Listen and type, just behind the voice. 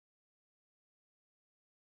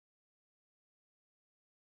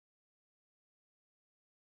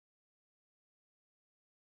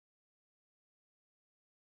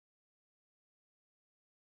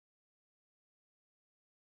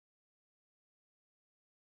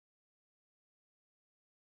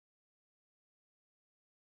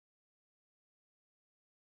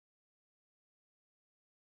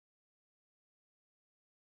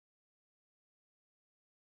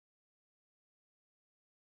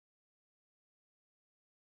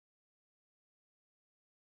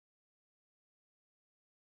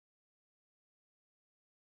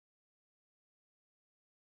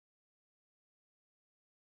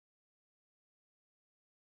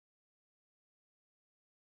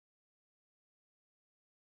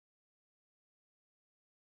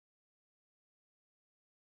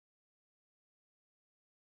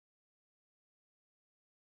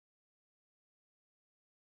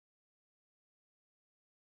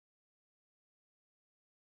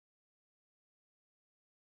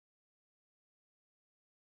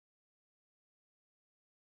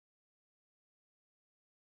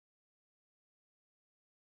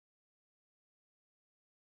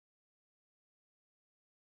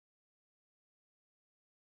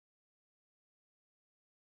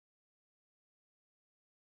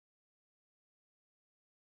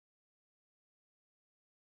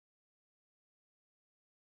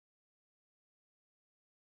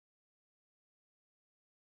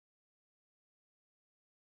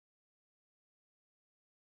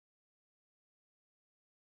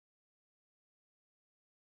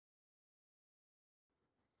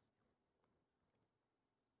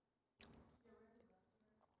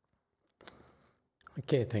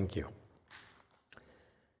Okay, thank you.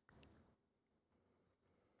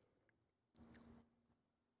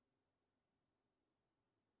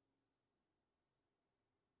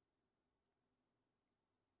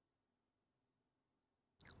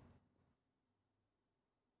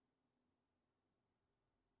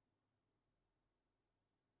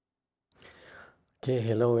 Okay,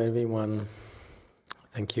 hello everyone.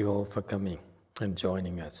 Thank you all for coming and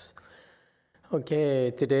joining us.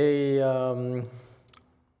 Okay, today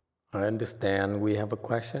I understand we have a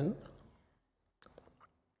question.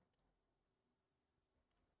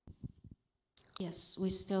 Yes, we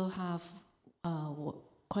still have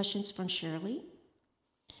questions from Shirley.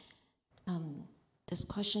 This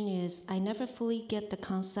question is, I never fully get the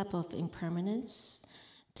concept of impermanence.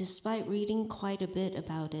 Despite reading quite a bit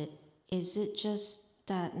about it, is it just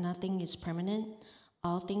that nothing is permanent?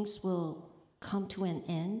 All things will come to an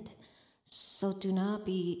end? So do not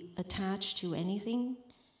be attached to anything?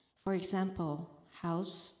 For example,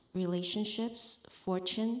 house, relationships,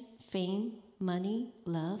 fortune, fame, money,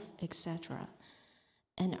 love, etc.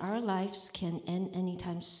 And our lives can end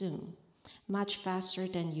anytime soon, much faster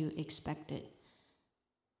than you expected.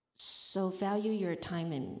 So value your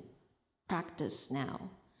time and practice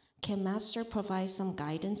now. Can Master provide some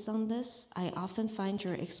guidance on this? I often find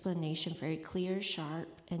your explanation very clear,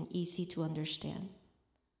 sharp, and easy to understand.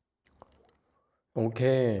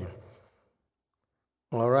 Okay.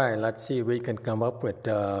 All right, let's see if we can come up with,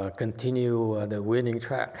 continue the winning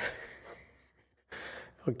track.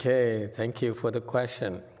 Okay, thank you for the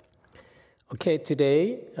question. Okay,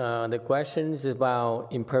 today the question is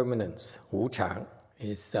about impermanence. Wu Chang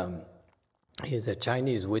is a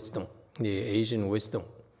Chinese wisdom, the Asian wisdom.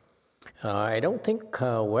 I don't think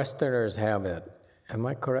Westerners have it. Am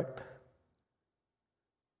I correct?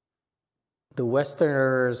 The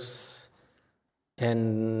Westerners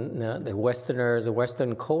and the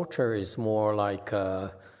Western culture is more like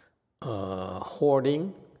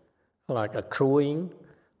hoarding, like accruing,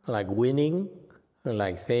 like winning,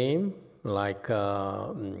 like fame, like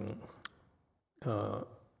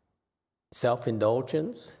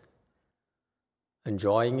self-indulgence,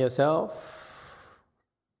 enjoying yourself,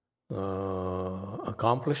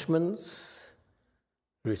 accomplishments,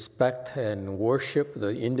 respect and worship the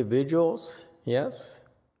individuals. Yes?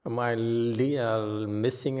 Am I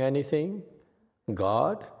missing anything?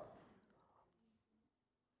 God?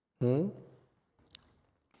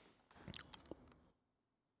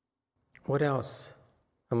 What else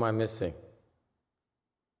am I missing?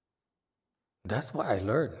 That's what I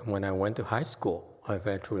learned when I went to high school. I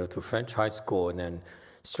went to French high school and then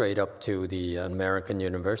straight up to the American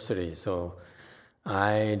university. So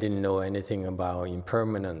I didn't know anything about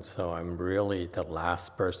impermanence. So I'm really the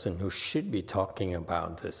last person who should be talking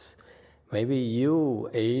about this. Maybe you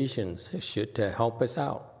Asians should help us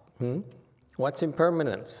out. What's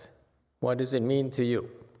impermanence? What does it mean to you?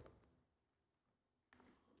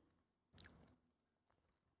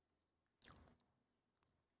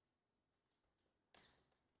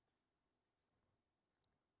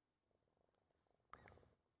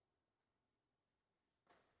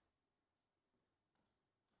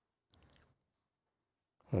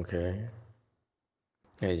 Okay.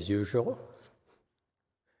 As usual,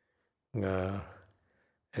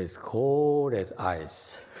 as cold as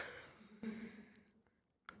ice.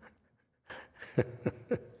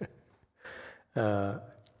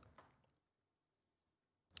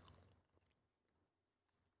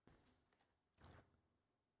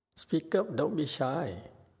 Speak up, don't be shy.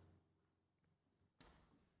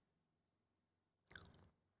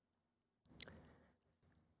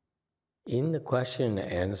 In the question and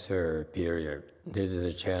answer period, this is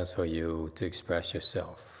a chance for you to express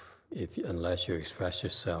yourself. Unless you express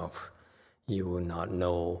yourself, you will not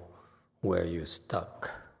know where you're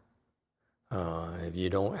stuck. If you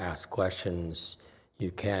don't ask questions,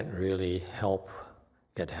 you can't really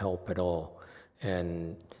get help at all.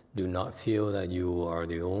 And do not feel that you are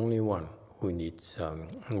the only one who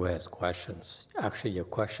has questions. Actually, your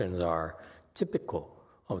questions are typical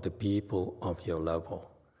of the people of your level.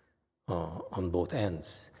 On both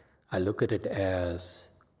ends. I look at it as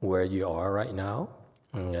where you are right now,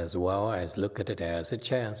 as well as look at it as a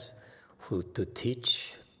chance to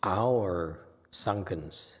teach our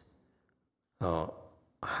Sangans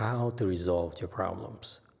how to resolve your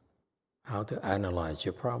problems, how to analyze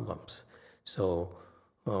your problems. So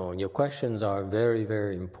your questions are very,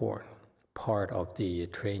 very important part of the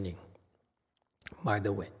training, by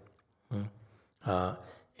the way.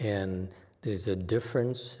 And there's a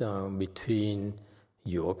difference between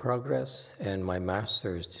your progress and my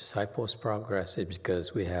master's disciples' progress is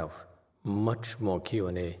because we have much more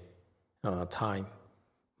Q&A time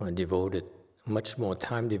devoted, much more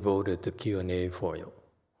time devoted to Q&A for you.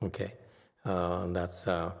 Okay, that's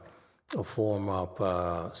a form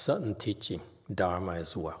of certain teaching, Dharma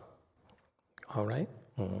as well. All right.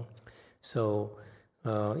 So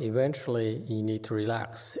eventually, you need to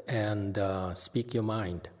relax and speak your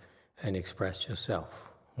mind and express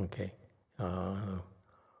yourself. Okay.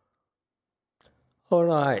 All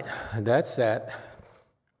right, that's that.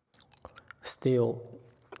 Still,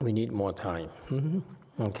 we need more time.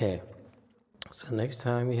 Okay. So next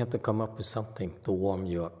time we have to come up with something to warm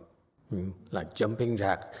you up, like jumping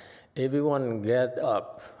jacks. Everyone get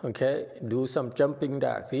up, okay? Do some jumping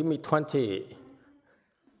jacks. Give me 20.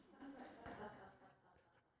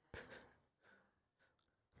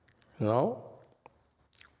 No?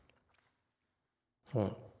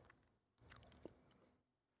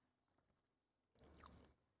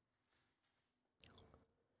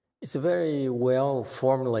 It's a very well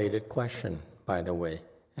formulated question, by the way,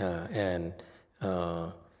 and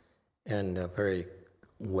very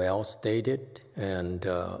well stated, and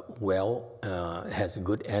has a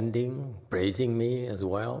good ending, praising me as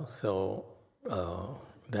well. So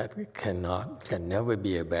that can never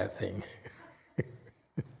be a bad thing.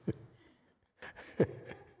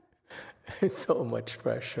 So much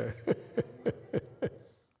pressure.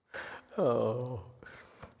 Oh.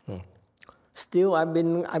 Still, I've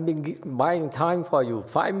been buying time for you.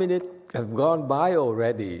 5 minutes have gone by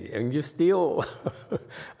already, and you still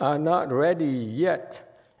are not ready yet.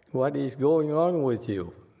 What is going on with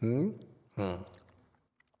you?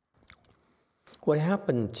 What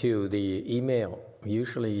happened to the email?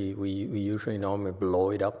 Usually, we usually normally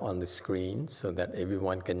blow it up on the screen so that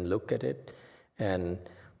everyone can look at it and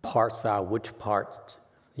parse out which part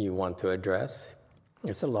you want to address.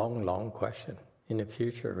 It's a long, long question. In the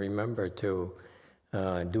future, remember to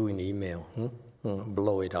do an email,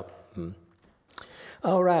 blow it up.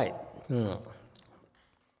 All right.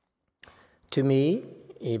 To me,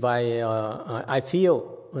 if I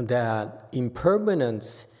feel that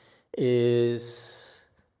impermanence is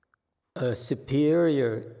a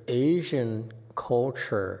superior Asian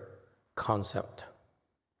culture concept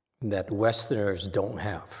that Westerners don't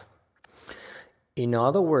have. In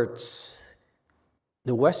other words,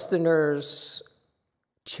 the Westerners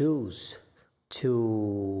choose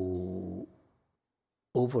to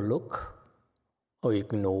overlook or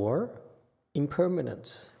ignore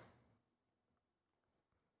impermanence.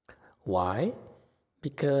 Why?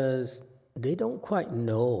 Because they don't quite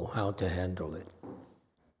know how to handle it.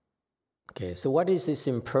 Okay, so what is this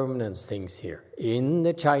impermanence things here? In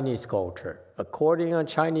the Chinese culture, according to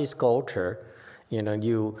Chinese culture,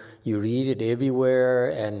 you read it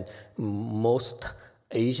everywhere, and most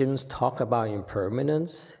Asians talk about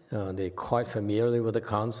impermanence. They're quite familiar with the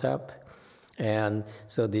concept. And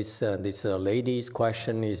so this lady's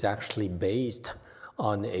question is actually based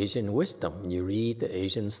on Asian wisdom. You read the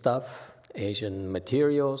Asian stuff, Asian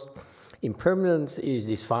materials. Impermanence is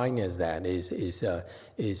defined as that,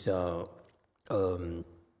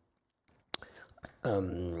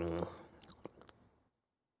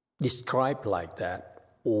 described like that,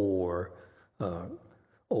 or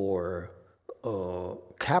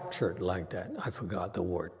captured like that. I forgot the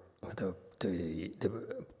word, the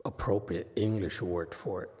appropriate English word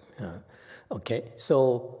for it. Okay,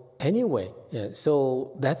 so anyway,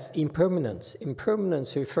 so that's impermanence.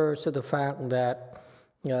 Impermanence refers to the fact that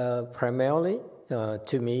primarily,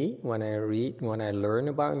 to me, when I learn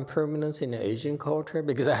about impermanence in the Asian culture,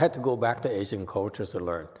 because I had to go back to Asian culture to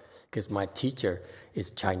learn, because my teacher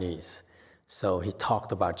is Chinese. So he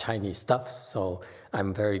talked about Chinese stuff, so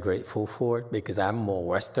I'm very grateful for it, because I'm more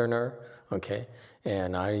Westerner, okay?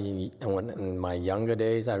 And in my younger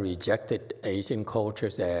days, I rejected Asian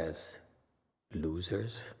cultures as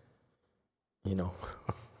losers,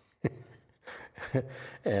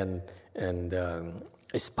 and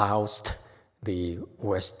espoused the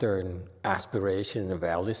Western aspiration and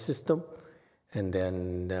value system, and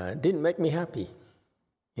then it didn't make me happy,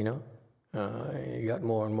 I got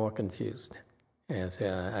more and more confused as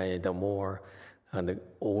the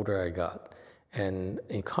older I got. And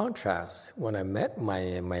in contrast, when I met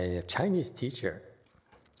my Chinese teacher,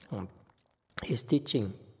 his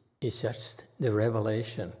teaching is just the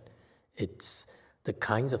revelation. It's the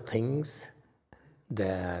kinds of things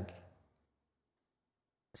that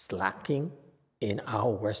is lacking in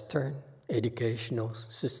our Western educational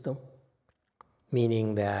system,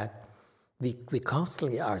 meaning that we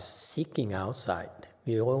constantly are seeking outside.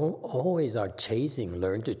 We always are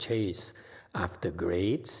learn to chase after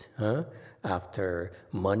grades, after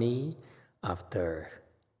money, after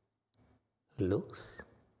looks,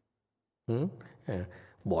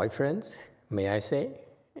 boyfriends, may I say?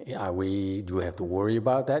 Do we have to worry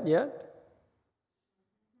about that yet?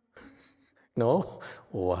 No?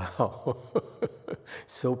 Wow.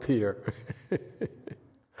 So pure.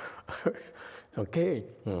 Okay.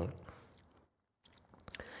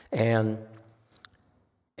 And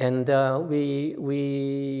we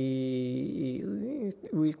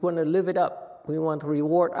want to live it up. We want to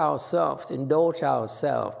reward ourselves, indulge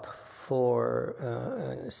ourselves for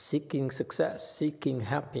seeking success, seeking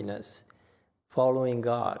happiness, following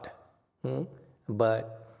God.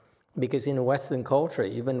 But because in Western culture,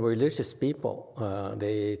 even religious people,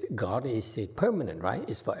 God is permanent, right?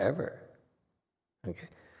 It's forever. Okay,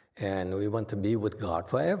 and we want to be with God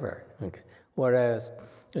forever. Okay, whereas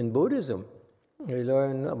in Buddhism, we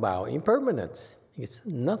learn about impermanence. It's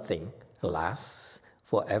nothing lasts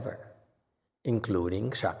forever,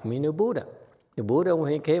 including Shakyamuni Buddha. The Buddha,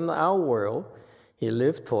 when he came to our world, he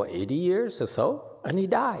lived for 80 years or so, and he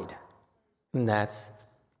died. And that's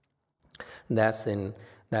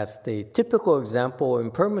the typical example of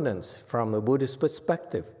impermanence from a Buddhist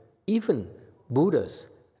perspective. Even Buddhas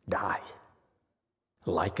die,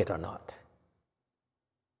 like it or not.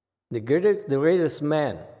 The greatest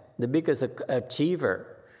man, the biggest achiever,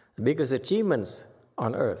 the biggest achievements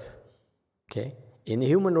on earth, okay, in the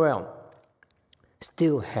human realm,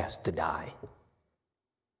 still has to die.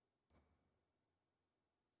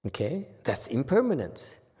 Okay, that's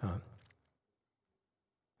impermanence.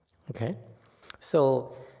 Okay,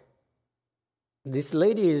 so this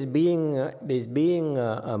lady is being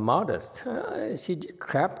modest. She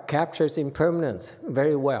captures impermanence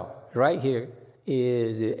very well. Right here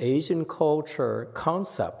is the Asian culture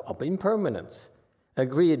concept of impermanence.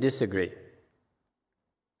 Agree or disagree?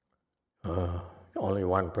 Only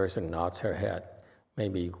one person nods her head,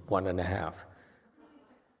 maybe 1.5,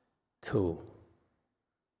 2.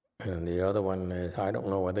 And the other one is, I don't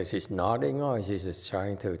know whether she's nodding or she's just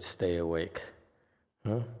trying to stay awake.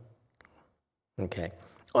 Okay.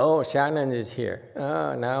 Oh, Shannon is here.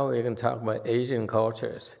 Now we can talk about Asian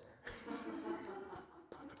cultures.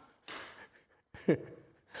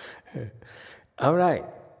 All right.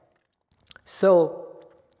 So,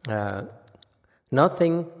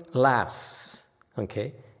 nothing lasts.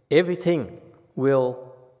 Okay. Everything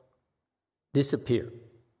will disappear.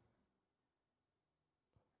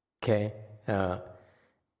 Okay,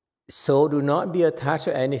 so do not be attached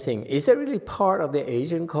to anything. Is it really part of the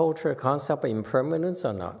Asian culture concept of impermanence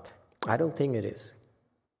or not? I don't think it is.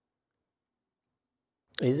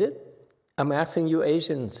 Is it? I'm asking you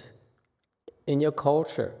Asians, in your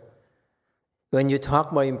culture, when you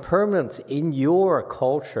talk about impermanence in your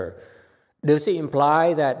culture, does it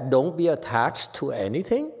imply that don't be attached to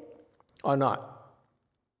anything or not?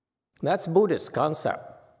 That's Buddhist concept.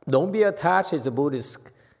 Don't be attached is a Buddhist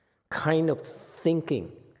kind of thinking.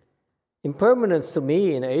 Impermanence to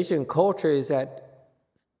me in Asian culture is that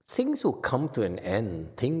things will come to an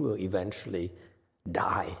end. Things will eventually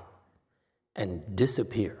die and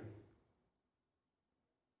disappear.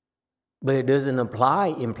 But it doesn't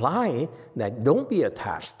imply that don't be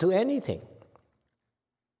attached to anything.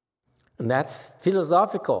 And that's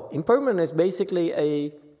philosophical. Impermanence is basically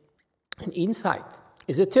an insight.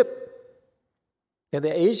 It's a tip that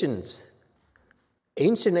the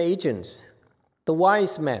ancient Asians, the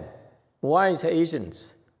wise men, wise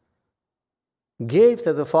Asians, gave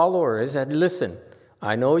to the followers and listen,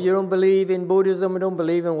 I know you don't believe in Buddhism, you don't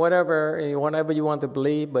believe in whatever you want to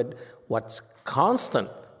believe, but what's constant,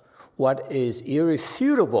 what is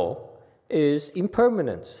irrefutable is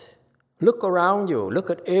impermanence. Look around you, look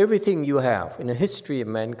at everything you have in the history of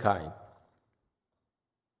mankind.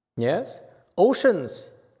 Yes?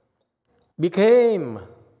 Oceans became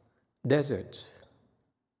deserts.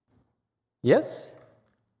 Yes?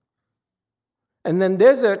 And then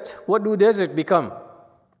desert, what do desert become?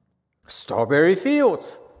 Strawberry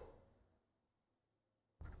fields.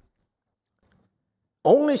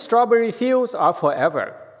 Only strawberry fields are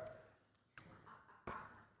forever.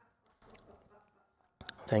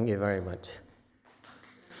 Thank you very much.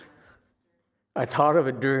 I thought of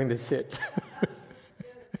it during the sit.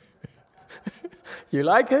 You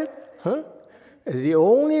like it? Huh? It's the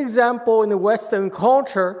only example in the Western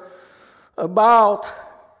culture about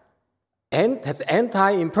that's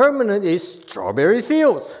anti-impermanent is strawberry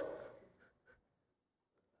fields.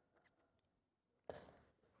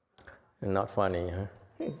 Not funny, huh?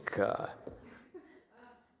 God.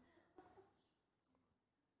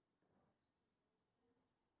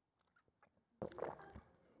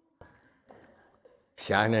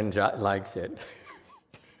 Shannon likes it.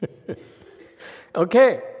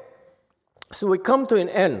 Okay, so we come to an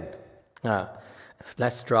end.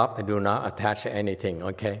 let's drop and do not attach anything,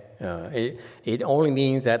 okay? It only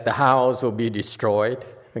means that the house will be destroyed,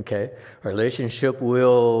 okay? Relationship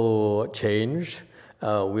will change,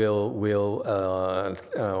 will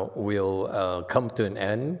come to an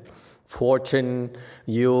end. Fortune,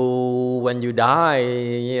 when you die,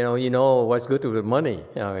 you know what's good with the money.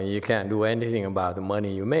 You can't do anything about the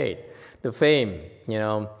money you made. The fame,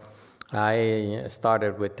 I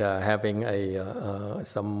started with having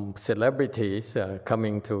some celebrities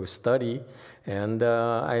coming to study, and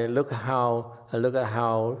I look at how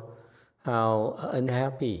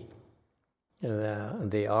unhappy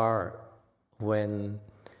they are when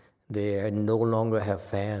they no longer have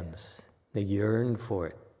fans. They yearn for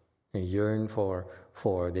it. They yearn for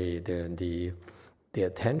the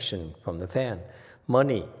attention from the fan.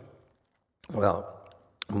 Money. Well,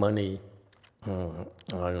 money.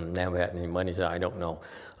 I never had any money, so I don't know.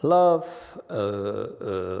 Love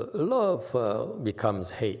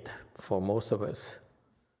becomes hate for most of us.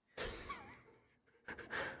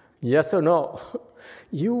 Yes or no?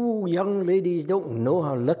 You young ladies don't know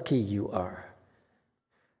how lucky you are.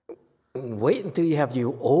 Wait until you have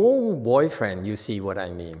your own boyfriend, you see what I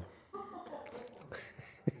mean.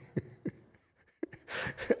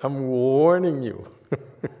 I'm warning you.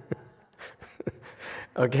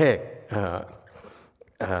 Okay.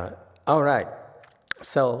 All right.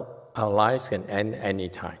 So our lives can end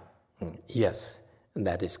anytime. Yes,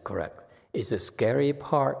 that is correct. It's a scary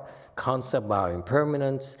concept about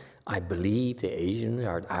impermanence. I believe the Asians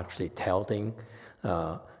are actually telling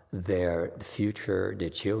their future, their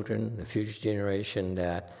children, the future generation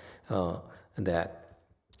that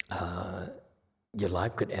your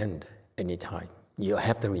life could end anytime. You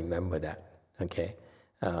have to remember that, okay?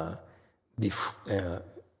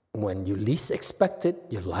 When you least expect it,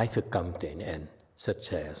 your life will come to an end,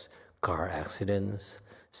 such as car accidents,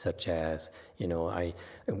 such as, in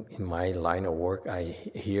my line of work, I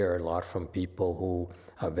hear a lot from people who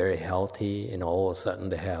are very healthy, and all of a sudden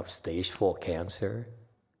they have stage 4 cancer,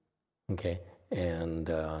 okay? And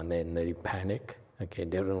then they panic, okay?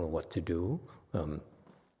 They don't know what to do.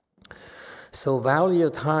 So value your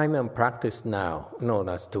time and practice now. No,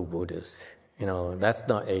 that's too Buddhist. That's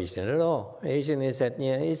not Asian at all. Asian is that,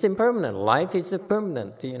 it's impermanent. Life is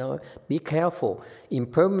impermanent, Be careful.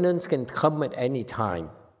 Impermanence can come at any time,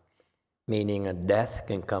 meaning a death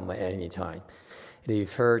can come at any time. It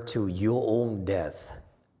refers to your own death,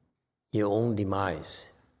 your own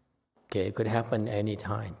demise. Okay, it could happen any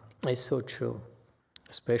time. It's so true,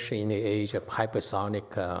 especially in the age of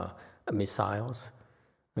hypersonic missiles,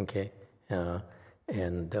 okay,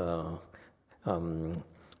 and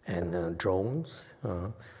drones.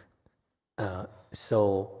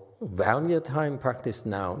 So value your time, practice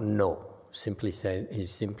now. No, simply said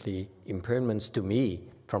is simply impermanence to me.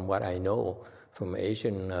 From what I know from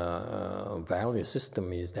Asian value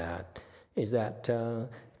system is that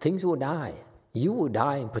things will die. You will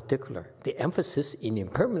die in particular. The emphasis in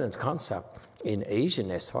impermanence concept in Asian,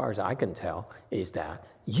 as far as I can tell, is that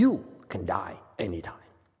you can die anytime,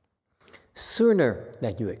 sooner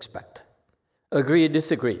than you expect. Agree or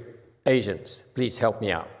disagree? Asians, please help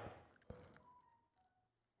me out.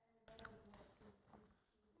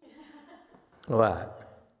 What?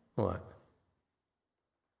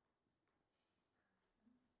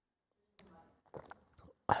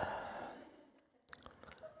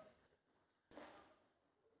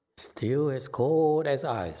 Still as cold as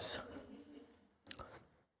ice.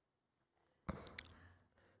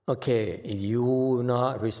 Okay, if you will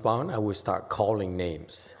not respond, I will start calling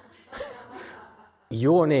names.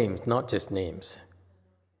 Your names, not just names.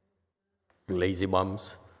 Lazy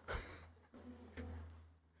bums.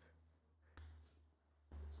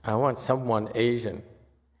 I want someone Asian.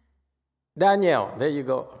 Danielle, there you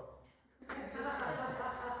go.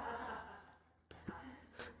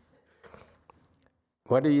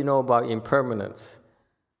 What do you know about impermanence?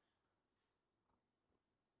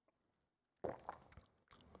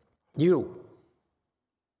 You,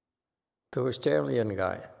 the Australian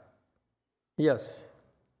guy. Yes.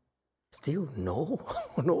 Still no?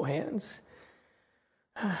 No hands?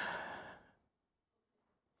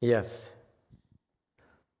 Yes.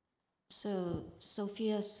 So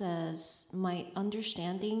Sophia says, my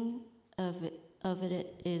understanding of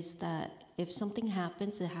it is that if something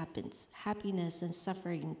happens, it happens. Happiness and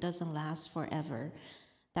suffering doesn't last forever.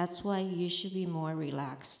 That's why you should be more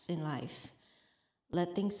relaxed in life.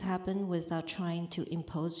 Let things happen without trying to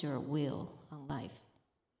impose your will on life.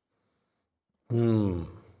 You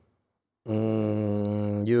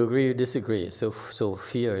agree or disagree? So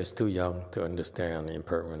fear is too young to understand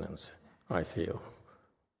impermanence, I feel.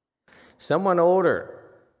 Someone older.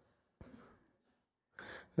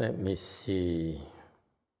 Let me see.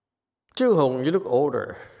 Zhu Hong, you look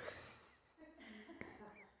older.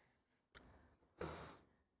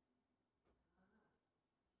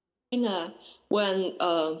 When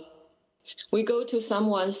we go to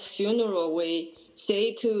someone's funeral, we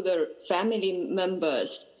say to the family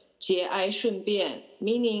members, 节哀顺变,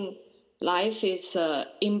 meaning life is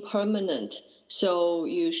impermanent, so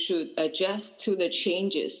you should adjust to the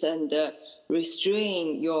changes and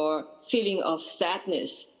restrain your feeling of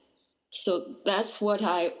sadness. So that's what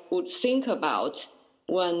I would think about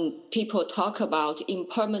when people talk about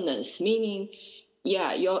impermanence, meaning,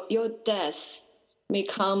 yeah, your death may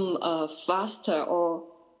come faster or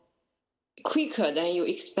quicker than you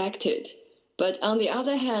expected. But on the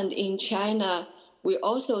other hand, in China, we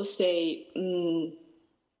also say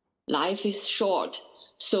life is short,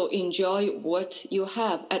 so enjoy what you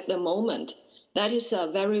have at the moment. That is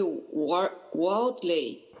a very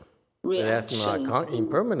worldly reaction. That's not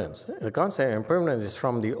impermanence. The concept of impermanence is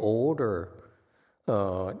from the older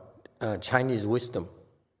Chinese wisdom,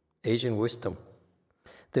 Asian wisdom.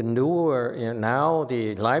 The newer, now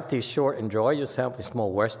the life is short, enjoy yourself is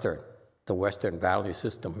more Western. The Western value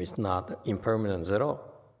system is not impermanence at all.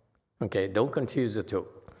 Okay, don't confuse the two.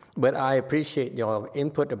 But I appreciate your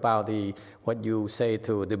input about what you say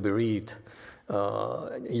to the bereaved.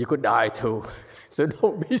 You could die too, so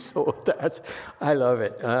don't be so attached. I love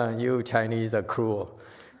it. You Chinese are cruel.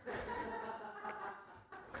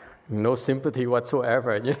 No sympathy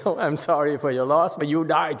whatsoever. I'm sorry for your loss, but you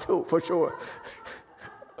die too, for sure.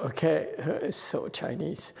 Okay, it's so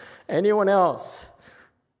Chinese. Anyone else?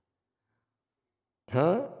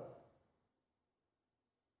 Huh?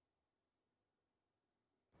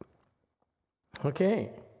 Okay.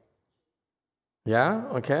 Yeah,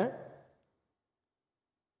 okay.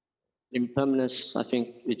 Impermanence, I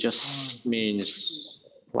think it just means,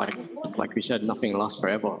 like we said, nothing lasts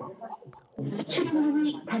forever.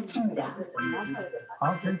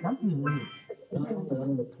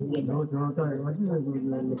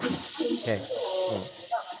 Okay.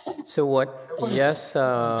 So what? Yes,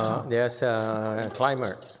 there's a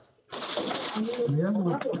climber.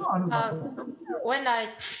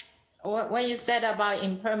 When you said about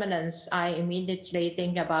impermanence, I immediately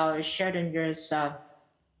think about Schrödinger's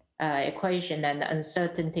equation and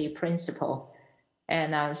uncertainty principle.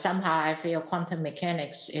 And somehow I feel quantum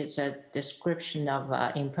mechanics is a description of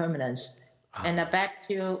impermanence. And back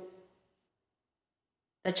to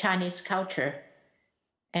the Chinese culture.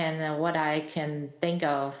 And what I can think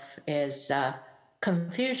of is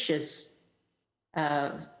Confucius'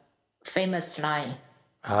 famous line.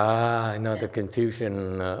 I know the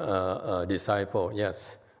Confucian disciple,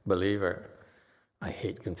 yes, believer. I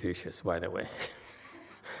hate Confucius, by the way.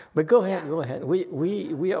 But go ahead, go ahead.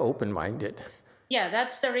 We are open-minded. Yeah,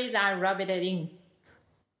 that's the reason I rubbed it in.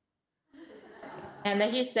 And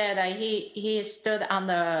he said he stood on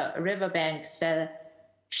the riverbank, said,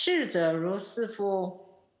 逝者如斯夫.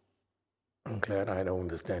 I'm glad I don't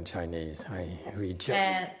understand Chinese. I reject.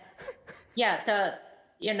 And yeah,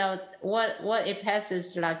 what it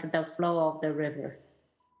passes like the flow of the river.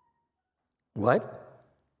 What?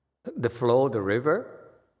 The flow of the river?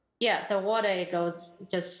 Yeah, the water, it goes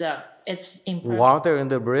just, it's impermanent. Water in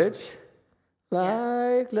the bridge?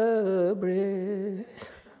 Like the bridge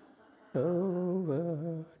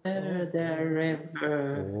over the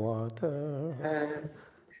river. Water.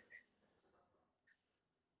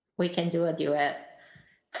 We can do a duet.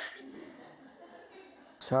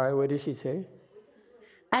 Sorry, what did she say?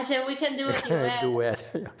 I said we can do a duet.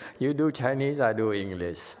 Duet. You do Chinese, I do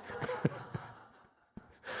English.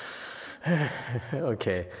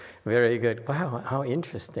 Okay, very good. Wow, how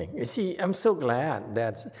interesting. You see, I'm so glad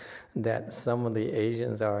that some of the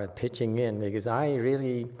Asians are pitching in, because I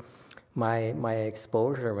really, my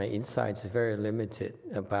exposure, my insights is very limited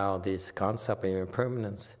about this concept of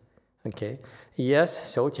impermanence. Okay.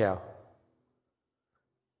 Yes, Shou Jiao.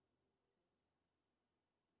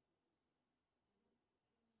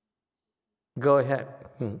 Go ahead.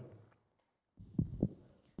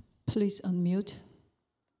 Please unmute.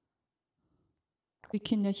 We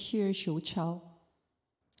cannot hear Shou Jiao.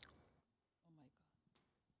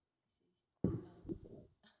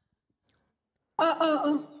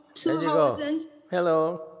 There you go.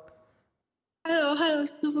 Hello. Hello,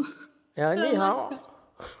 师傅。你好。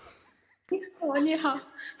你好。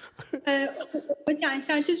我讲一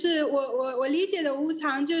下，就是我理解的无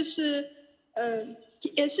常，就是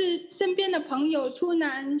也是身边的朋友突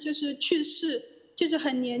然就是去世，就是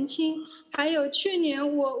很年轻。还有去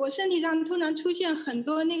年我身体上突然出现很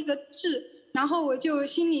多那个痣，然后我就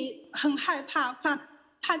心里很害怕，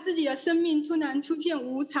他自己的生命突然出现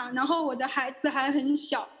无常，然后我的孩子还很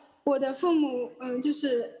小，我的父母就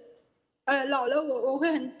是老了，我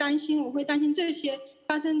会很担心，我会担心这些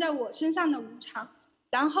发生在我身上的无常。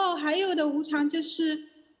然后还有的无常就是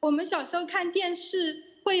我们小时候看电视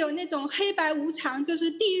会有那种黑白无常，就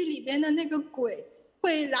是地狱里边的那个鬼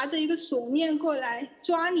会拿着一个锁链过来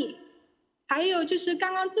抓你。还有就是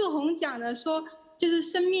刚刚志宏讲的说，就是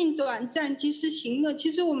生命短暂及时行乐，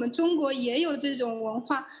其实我们中国也有这种文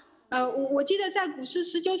化。我记得在《古诗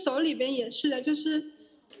十九首》里边也是的，就是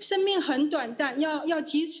生命很短暂，要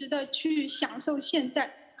及时的去享受现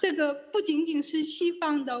在。这个不仅仅是西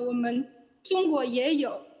方的，我们中国也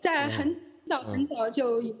有，在很早很早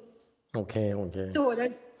就有。Okay. 是我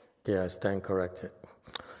的。Yeah, stand corrected.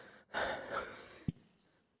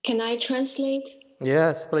 Can I translate?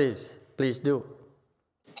 Yes, please. Please do.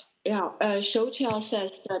 Yeah, Shouqiao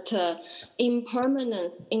says that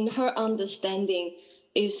impermanence, in her understanding,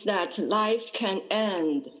 is that life can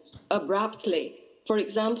end abruptly. For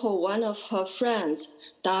example, one of her friends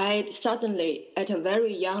died suddenly at a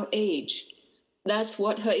very young age. That's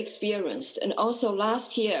what her experienced. And also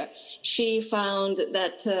last year, she found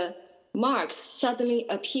that marks suddenly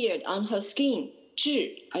appeared on her skin.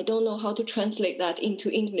 痣, I don't know how to translate that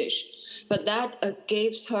into English, but that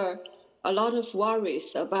gives her a lot of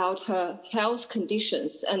worries about her health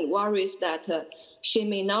conditions and worries that she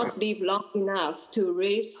may not live long enough to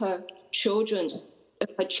raise her children,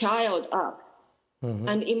 her child up. Mm-hmm.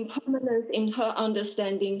 And impermanence in her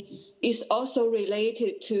understanding is also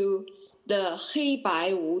related to the 黑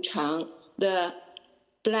白无常, the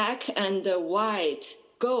black and the white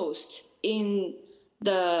ghost in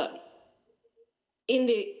the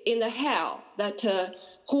hell that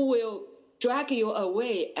who will drag you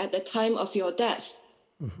away at the time of your death.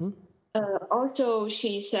 Mm-hmm. Also,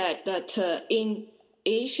 she said that in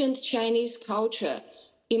ancient Chinese culture,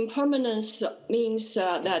 impermanence means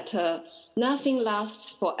that nothing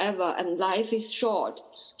lasts forever and life is short.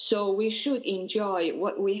 So we should enjoy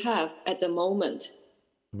what we have at the moment.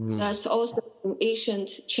 Mm. That's also in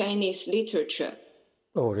ancient Chinese literature.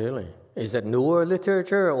 Oh, really? Is that newer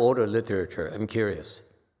literature or older literature? I'm curious.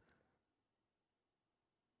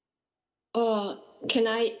 Can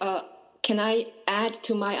I add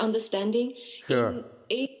to my understanding? Sure. In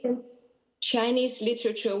ancient Chinese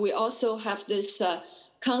literature, we also have this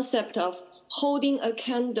concept of holding a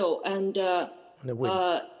candle and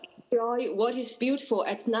enjoy what is beautiful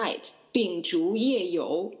at night. 秉烛夜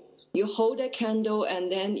游. You hold a candle and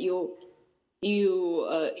then you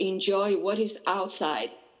enjoy what is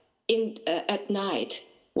outside at night.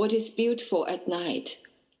 What is beautiful at night.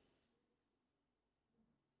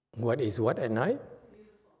 What is what at night?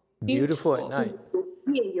 Beautiful at night.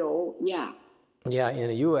 夜游, yeah. Yeah, in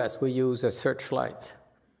the U.S. we use a searchlight.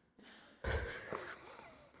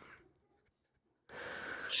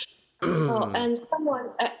 And someone,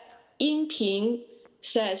 Yinping,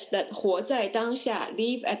 says that 活在当下,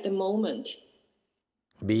 live at the moment.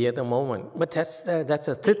 Be at the moment. But that's a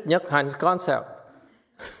Thich Nhat Hanh concept.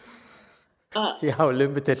 See how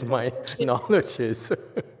limited my knowledge is.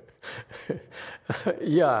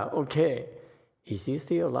 Yeah, okay. Is he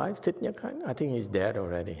still alive, Thich Nhat Hanh? I think he's dead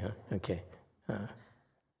already, huh? Okay.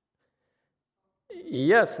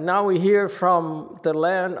 Yes, now we hear from the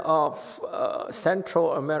land of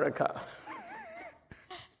Central America.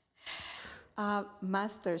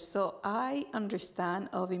 Master, so I understand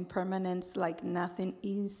of impermanence like nothing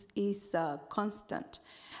is constant.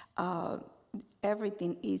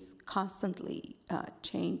 Everything is constantly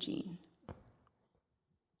changing.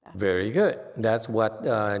 Very good. That's what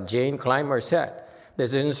Jane Clymer said.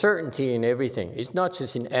 There's uncertainty in everything. It's not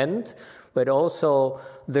just in end, but also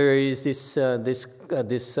there is this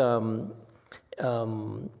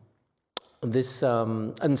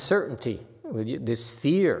uncertainty, this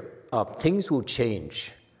fear of things will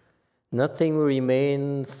change. Nothing will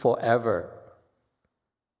remain forever.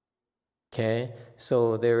 Okay,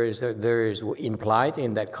 so there is implied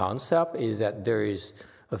in that concept is that there is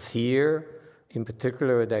a fear, in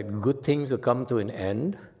particular, that good things will come to an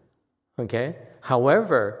end. Okay,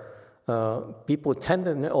 however, people tend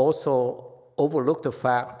to also overlook the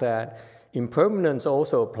fact that impermanence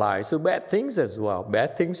also applies to bad things as well.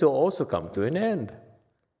 Bad things will also come to an end.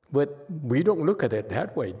 But we don't look at it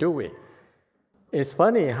that way, do we? It's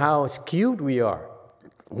funny how skewed we are.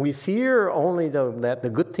 We fear only that the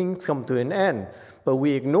good things come to an end, but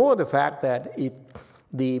we ignore the fact that if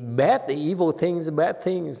the evil things, the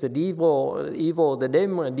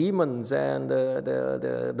demons and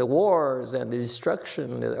the wars and the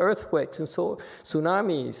destruction, the earthquakes and so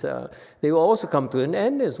tsunamis, they will also come to an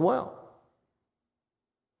end as well.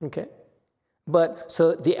 Okay, But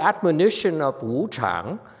so the admonition of Wu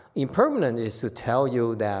Chang, impermanent, is to tell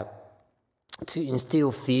you that, to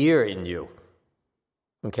instill fear in you.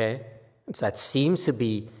 Okay? That seems to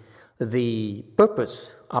be the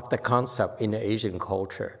purpose of the concept in the Asian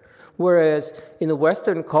culture. Whereas in the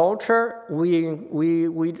Western culture, we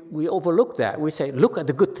overlook that. We say, look at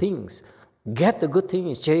the good things. Get the good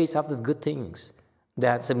things, chase after the good things.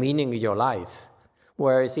 That's the meaning of your life.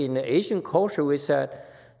 Whereas in the Asian culture, we said,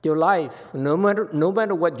 your life, no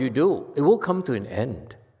matter what you do, it will come to an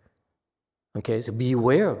end. Okay, so be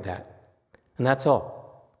aware of that. And that's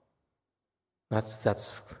all.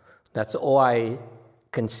 That's all I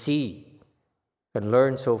can see and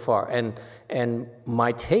learn so far. And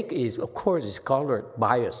my take is, of course, is colored,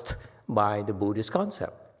 biased by the Buddhist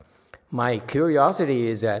concept. My curiosity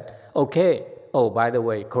is that, okay, oh, by the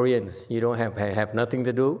way, Koreans, you don't have nothing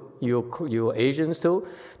to do. You Asians too.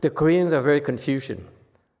 The Koreans are very Confucian.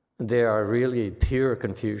 They are really pure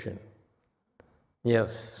Confucian.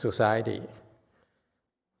 Yes, society.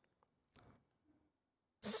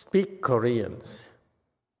 Speak Koreans.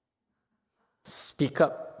 Speak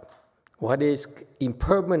up. What is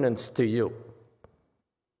impermanence to you?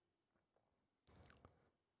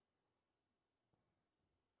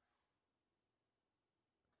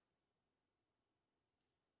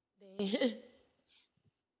 네.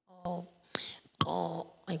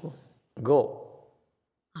 아이고. Go.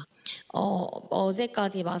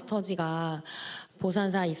 어제까지 마스터지가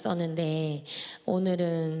보산사에 있었는데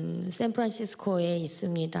오늘은 샌프란시스코에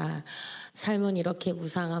있습니다. 삶은 이렇게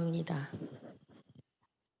무상합니다.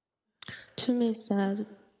 Chunmi said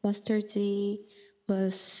Master Ji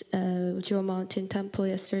was Jewel Mountain Temple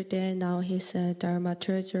yesterday. Now he's at Dharma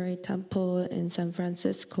Treasury Temple in San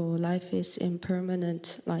Francisco. Life is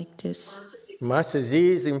impermanent like this. Master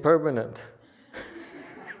Z is impermanent.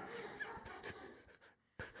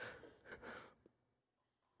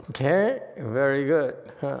 Okay, very good.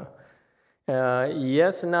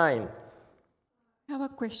 Yes, 9. I have a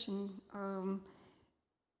question.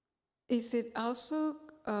 Is it also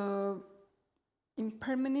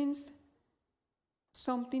impermanence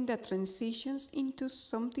something that transitions into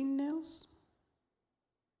something else?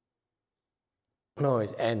 No,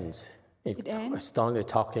 it ends. It ends? It's only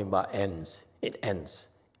talking about ends. It ends.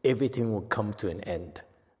 Everything will come to an end.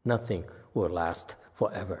 Nothing will last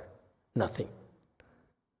forever. Nothing.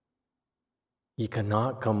 You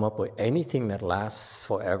cannot come up with anything that lasts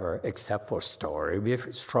forever except for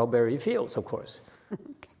strawberry fields, of course.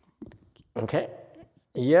 Okay?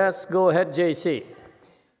 Yes, go ahead, JC.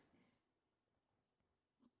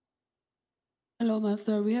 Hello,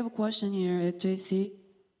 Master. We have a question here at JC.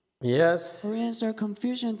 Yes. Koreans are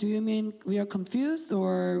confusion. Do you mean we are confused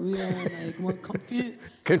or we are like more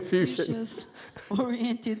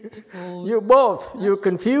Confucius-oriented people? You're both. You're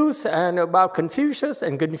confused and about Confucius,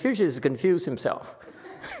 and Confucius confused himself.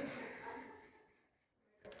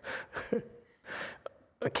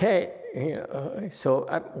 Okay. So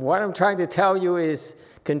what I'm trying to tell you is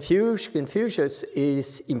Confucius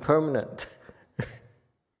is impermanent.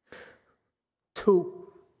 2.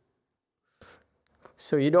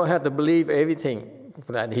 So you don't have to believe everything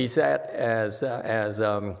that he said as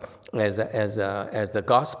the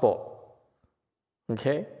gospel.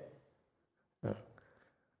 Okay?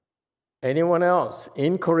 Anyone else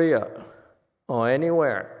in Korea or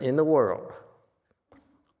anywhere in the world?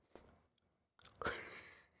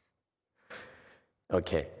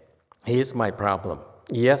 Okay. Here's my problem.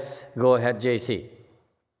 Yes, go ahead, JC.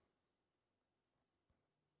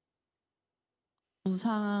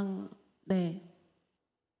 네.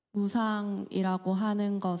 무상이라고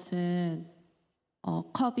하는 것은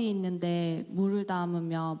컵이 있는데 물을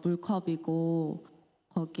담으면 물컵이고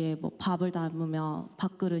거기에 뭐 밥을 담으면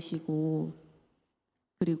밥그릇이고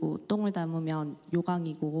그리고 똥을 담으면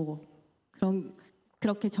요강이고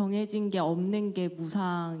그렇게 정해진 게 없는 게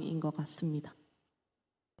무상인 것 같습니다.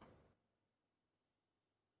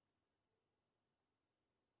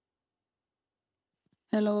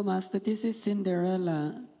 Hello, Master. This is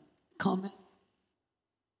Cinderella. Comment.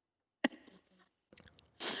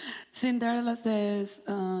 Cinderella says,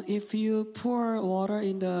 if you pour water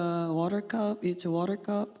in the water cup, it's a water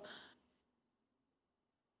cup.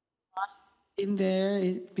 In there,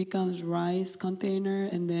 it becomes rice container.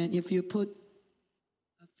 And then if you put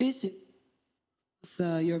fish, it's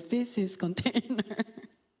your feces container.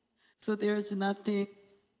 So there's nothing.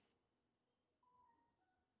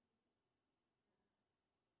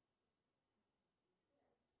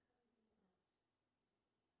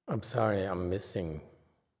 I'm sorry, I'm missing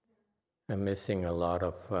a lot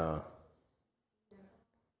of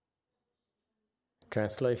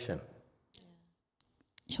translation.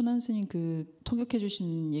 현안 스님 그 통역해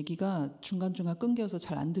주신 얘기가 중간중간 끊겨서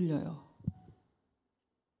잘 안 들려요.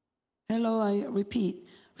 Hello, I repeat.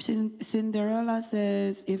 Cinderella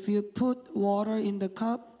says, if you put water in the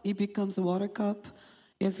cup, it becomes a water cup.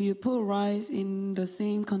 If you put rice in the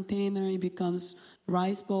same container, it becomes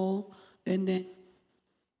rice bowl. And then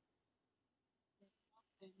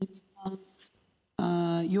it becomes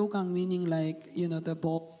yogang, meaning like, the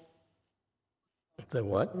bowl. The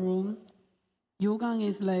what? Room. Yogang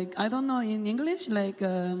is like, I don't know in English, like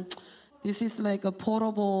this is like a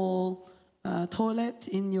portable toilet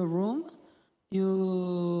in your room.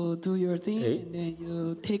 You do your thing and then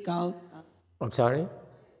you take out. I'm sorry?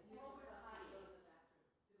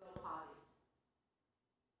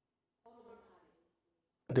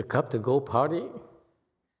 The cup to go party?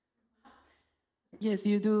 Yes,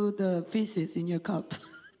 you do the feces in your cup.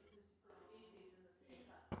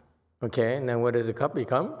 Okay, and then what does the cup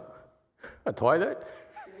become? A toilet?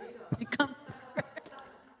 Becomes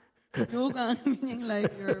yoga, meaning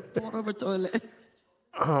like your portable toilet.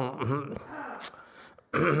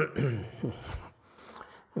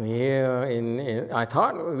 Yeah, I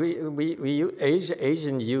thought we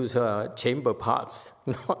Asians use chamber pots,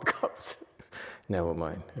 not cups. Never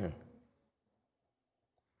mind. Yeah.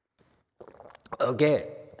 Okay,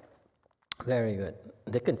 very good.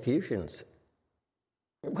 The Confucians.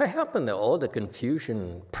 What happened to all the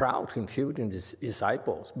proud Confucian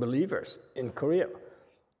disciples, believers in Korea?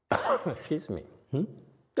 Excuse me.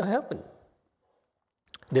 What happened?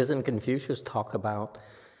 Doesn't Confucius talk about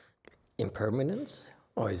impermanence,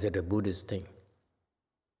 or is it a Buddhist thing?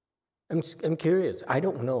 I'm curious. I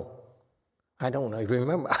don't know.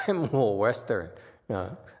 Remember, I'm more Western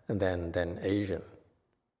than Asian,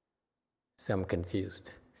 so I'm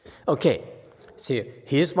confused. Okay, see,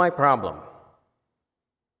 here's my problem.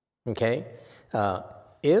 Okay,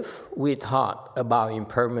 if we taught about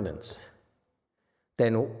impermanence,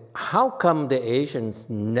 then how come the Asians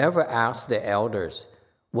never ask the elders,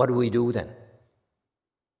 what do we do then?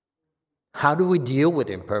 How do we deal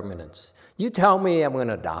with impermanence? You tell me I'm going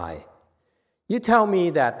to die. You tell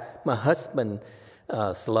me that my husband's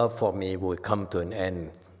love for me will come to an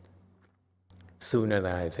end sooner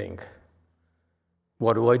than I think.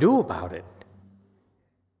 What do I do about it?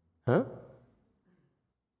 Huh?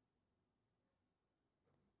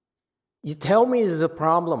 You tell me there's a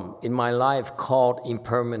problem in my life called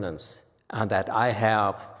impermanence, and that I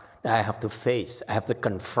have to face, I have to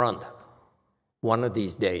confront one of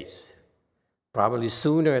these days, probably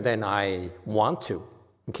sooner than I want to,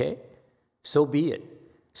 okay? So be it.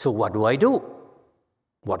 So what do I do?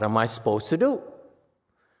 What am I supposed to do?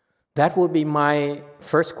 That would be my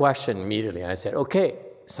first question immediately. I said, okay,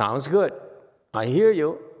 sounds good. I hear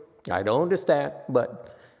you. I don't understand,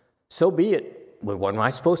 but so be it. But what am I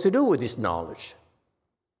supposed to do with this knowledge?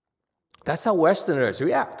 That's how Westerners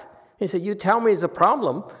react. He said, you tell me it's a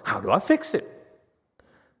problem, how do I fix it?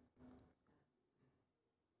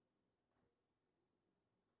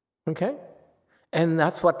 Okay? And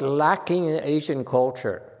that's what's lacking in Asian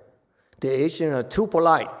culture. The Asians are too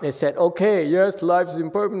polite. They said, okay, yes, life is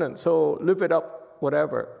impermanent, so live it up,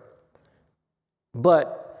 whatever.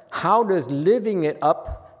 But how does living it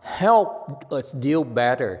up help us deal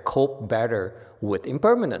better, cope better with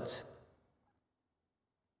impermanence?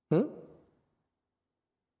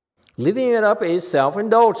 Living it up is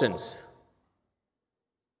self-indulgence.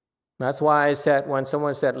 That's why I said, when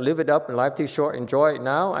someone said, live it up and life too short, enjoy it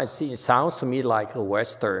now, I see it sounds to me like a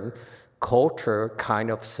Western culture kind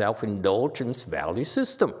of self-indulgence value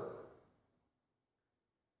system.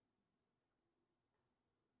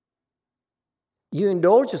 You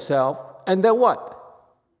indulge yourself, and then what?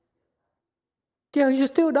 Yeah, you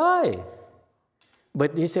still die.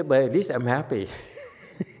 But he said, but at least I'm happy.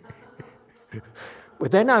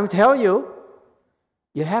 But then I'll tell you,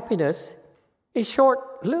 your happiness is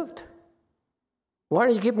short-lived. Why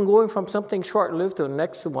don't you keep going from something short-lived to the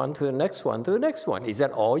next one, to the next one, to the next one? Is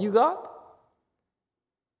that all you got?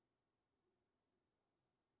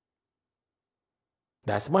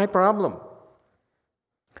 That's my problem.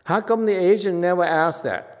 How come the Asian never ask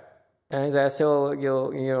that? And I said, so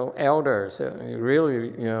elders, really,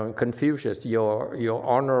 Confucius, your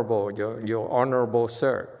honorable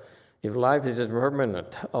sir, if life is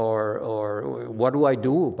impermanent, or what do I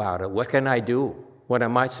do about it? What can I do? What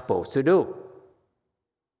am I supposed to do?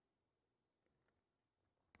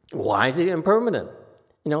 Why is it impermanent?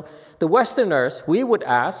 The Westerners, we would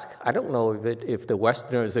ask, I don't know if the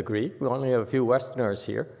Westerners agree, we only have a few Westerners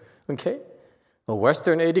here, okay? The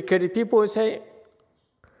Western educated people would say,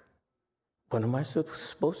 what am I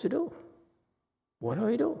supposed to do? What do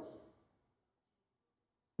I do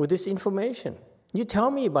with this information? You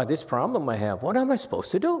tell me about this problem I have. What am I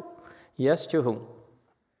supposed to do? Yes, Chu-Hung.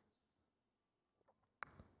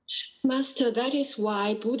 Master, that is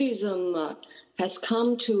why Buddhism has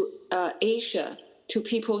come to Asia to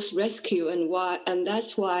people's rescue, and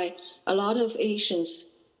that's why a lot of Asians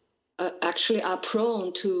actually are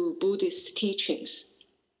prone to Buddhist teachings,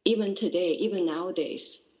 even today, even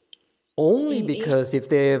nowadays. Only because if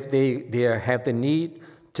they have the need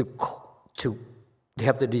to they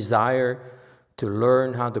have the desire to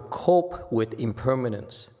learn how to cope with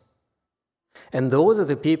impermanence. And those are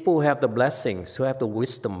the people who have the blessings, who have the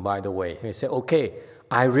wisdom, by the way. They say, okay,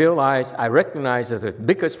 I recognize that the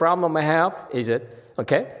biggest problem I have is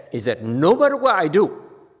that no matter what I do,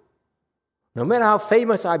 no matter how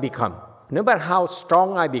famous I become, no matter how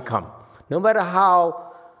strong I become, no matter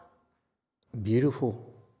how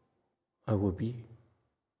beautiful I will be,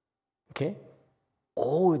 okay,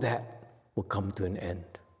 all that will come to an end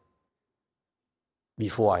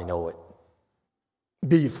before I know it.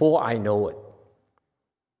 Before I know it.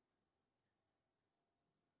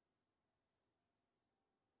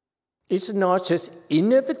 It's not just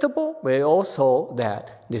inevitable, but also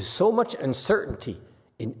that there's so much uncertainty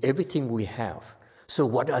in everything we have. So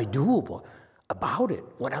what do I do about it?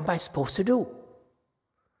 What am I supposed to do?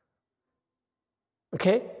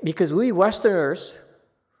 Okay? Because we Westerners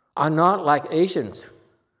are not like Asians,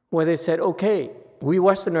 where they said, okay, we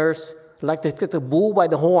Westerners like to get the bull by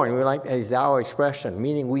the horn. We like, is our expression,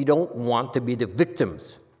 meaning we don't want to be the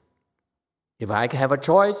victims. If I have a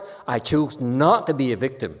choice, I choose not to be a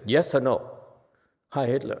victim. Yes or no? Hi,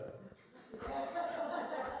 Hitler.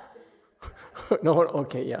 No,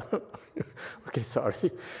 okay, yeah. Okay,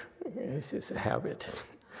 sorry. This is a habit.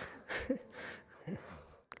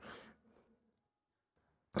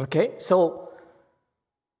 Okay, so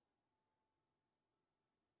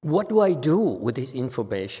what do I do with this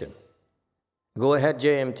information? Go ahead,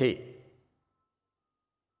 JMT.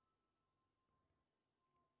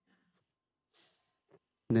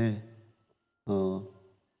 네,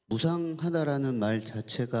 무상하다라는 말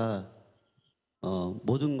자체가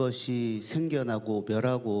모든 것이 생겨나고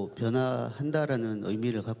멸하고 변화한다라는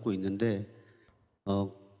의미를 갖고 있는데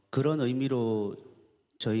그런 의미로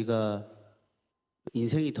저희가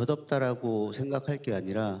인생이 덧없다라고 생각할 게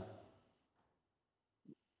아니라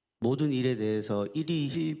모든 일에 대해서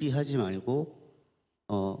일희일비하지 말고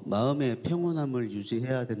마음의 평온함을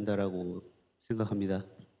유지해야 된다라고 생각합니다.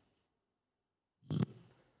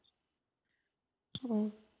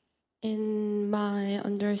 In my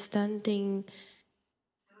understanding,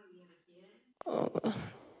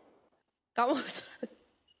 까먹었어.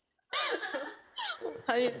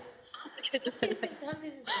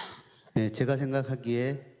 네, 제가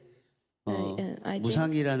생각하기에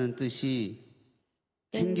무상이라는 뜻이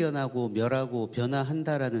생겨나고 멸하고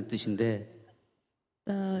변화한다라는 뜻인데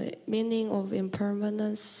The meaning of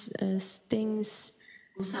impermanence is things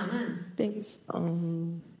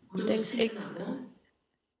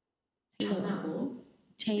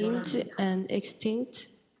change and extinct.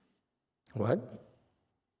 What?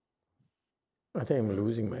 I think I'm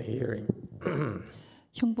losing my hearing.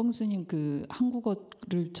 형봉스님 그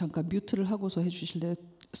한국어를 잠깐 뮤트를 하고서 해주실래요?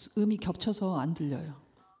 음이 겹쳐서 안 들려요.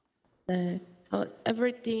 네,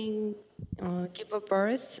 everything give a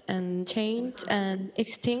birth and change and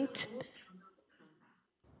extinct.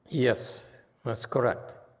 Yes, that's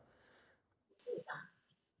correct.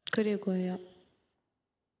 그리고요.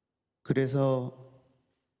 그래서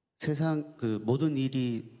세상 그 모든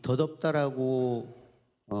일이 덧없다라고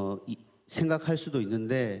생각할 수도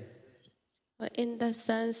있는데 In that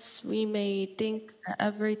sense, we may think that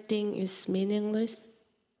everything is meaningless.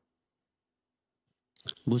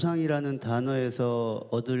 무상이라는 단어에서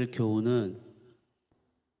얻을 교훈은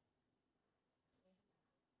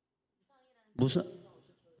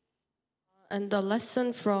And the lesson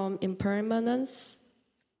from impermanence.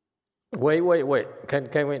 Wait.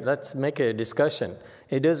 Can we, let's make a discussion.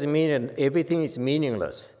 It doesn't mean that everything is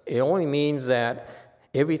meaningless. It only means that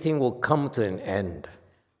everything will come to an end.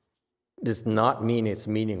 Does not mean it's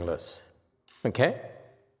meaningless. Okay?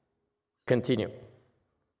 Continue.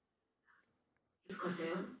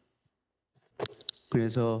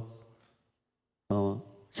 그래서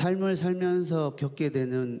삶을 살면서 겪게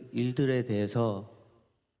되는 일들에 대해서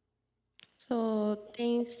So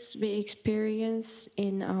things we experience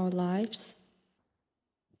in our lives.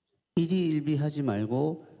 일희일비하지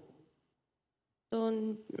말고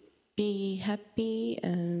Don't be happy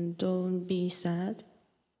and don't be sad.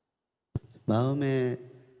 마음의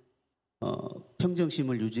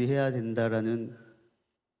평정심을 유지해야 된다라는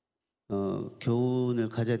교훈을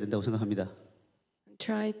가져야 된다고 생각합니다.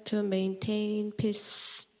 Try to maintain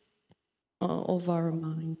peace. of our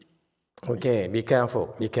mind. Okay, be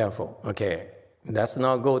careful, be careful. Okay, let's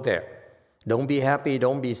not go there. Don't be happy,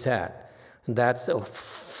 don't be sad. That's a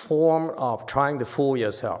form of trying to fool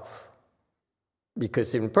yourself.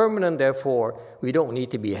 Because impermanent, therefore, we don't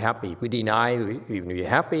need to be happy. We deny, we're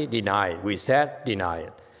happy, deny it. We're sad, deny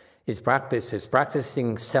it. It's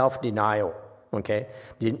practicing self-denial, okay?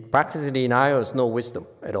 Practicing denial is no wisdom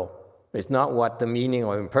at all. It's not what the meaning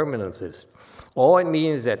of impermanence is. All it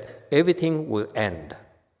means is that everything will end.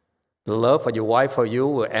 The love for your wife for you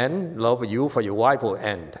will end. Love for you for your wife will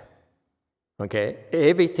end. Okay?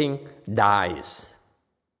 Everything dies.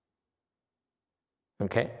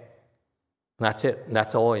 Okay? That's it.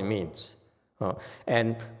 That's all it means.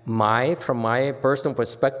 And from my personal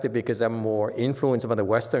perspective, because I'm more influenced by the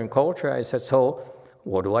Western culture, I said, so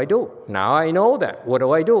what do I do? Now I know that. What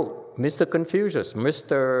do I do? Mr. Confucius,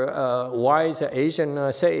 Mr. Wise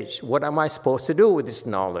Asian sage, what am I supposed to do with this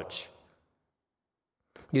knowledge?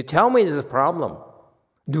 You tell me there's a problem.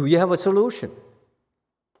 Do you have a solution?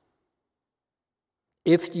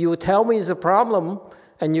 If you tell me there's a problem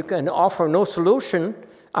and you can offer no solution,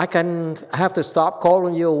 I have to stop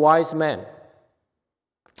calling you a wise man.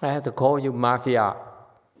 I have to call you mafia.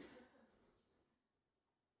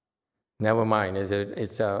 Never mind,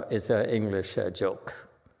 it's an English joke.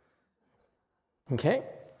 Okay?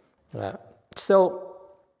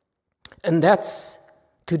 And that's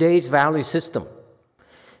today's value system.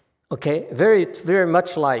 Okay? Very, very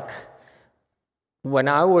much like when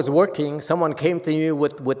I was working, someone came to me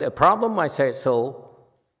with a problem. I said, so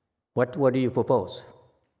what do you propose?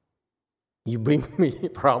 You bring me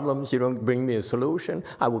problems, you don't bring me a solution,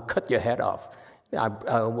 I will cut your head off.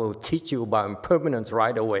 I will teach you about impermanence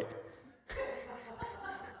right away.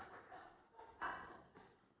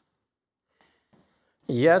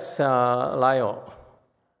 Yes, Lyle.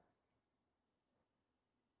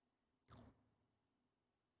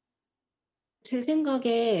 제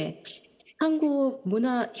생각에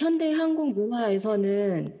현대 한국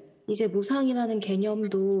문화에서는 이제 무상이라는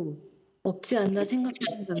개념도 없지 않나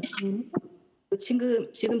생각합니다.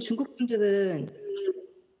 지금 중국 분들은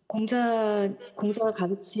공자가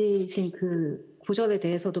가르치신 그 구절에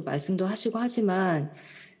대해서도 말씀도 하시고 하지만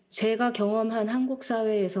제가 경험한 한국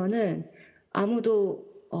사회에서는 아무도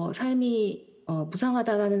삶이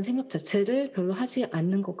무상하다라는 생각 자체를 별로 하지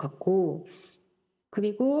않는 것 같고,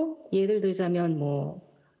 그리고 예를 들자면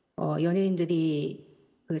연예인들이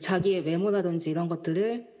그 자기의 외모라든지 이런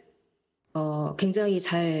것들을 굉장히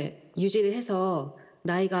잘 유지를 해서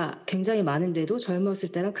나이가 굉장히 많은데도 젊었을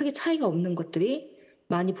때랑 크게 차이가 없는 것들이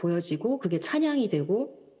많이 보여지고 그게 찬양이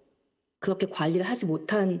되고, 그렇게 관리를 하지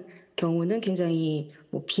못한 경우는 굉장히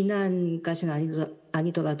비난까지는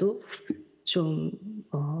아니더라도 좀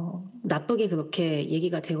나쁘게 그렇게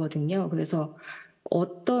얘기가 되거든요. 그래서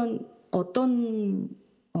어떤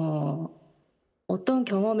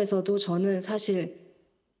경험에서도 저는 사실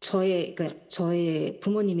저의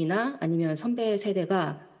부모님이나 아니면 선배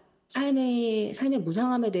세대가 삶의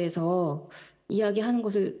무상함에 대해서 이야기하는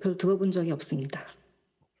것을 별로 들어본 적이 없습니다.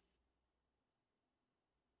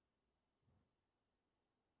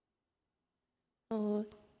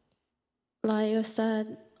 Like you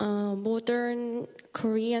said, modern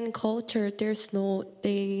Korean culture,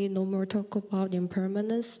 they no more talk about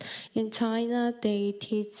impermanence. In China, they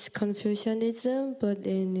teach Confucianism, but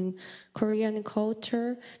in Korean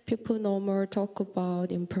culture, people no more talk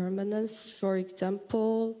about impermanence. For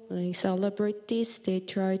example, like celebrities, they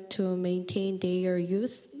try to maintain their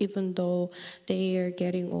youth, even though they are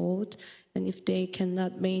getting old. And if they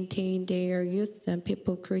cannot maintain their youth, then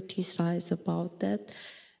people criticize about that.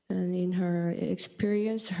 And in her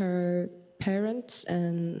experience, her parents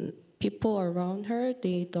and people around her,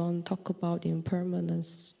 they don't talk about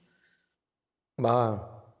impermanence. Wow.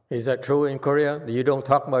 Is that true in Korea? You don't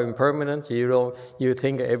talk about impermanence? You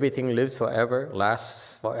think everything lives forever,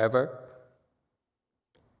 lasts forever?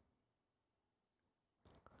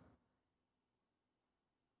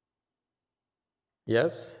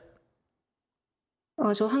 Yes?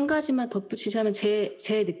 저 한 가지만 덧붙이자면 제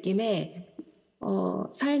느낌에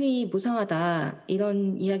삶이 무상하다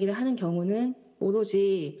이런 이야기를 하는 경우는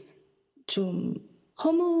오로지 좀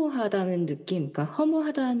허무하다는 느낌, 그러니까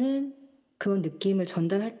허무하다는 그런 느낌을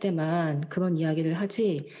전달할 때만 그런 이야기를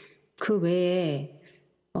하지, 그 외에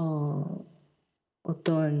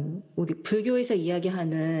어떤 우리 불교에서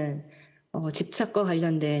이야기하는 집착과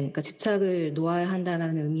관련된, 그러니까 집착을 놓아야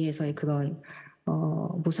한다는 의미에서의 그런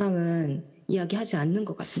무상은 이야기하지 않는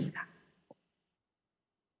것 같습니다.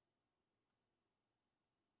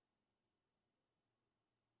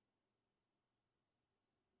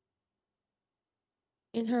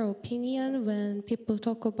 In her opinion, when people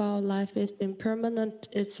talk about life is impermanent,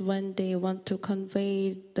 it's when they want to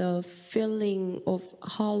convey the feeling of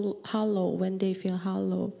hollow, when they feel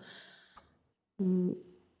hollow.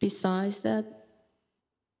 Besides that,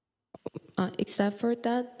 except for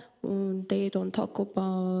that, they don't talk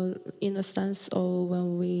about, in a sense, or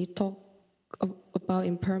when we talk about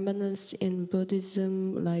impermanence in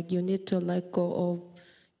Buddhism, like you need to let go of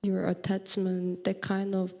your attachment, that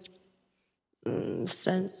kind of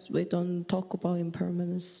sense, we don't talk about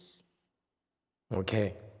impermanence.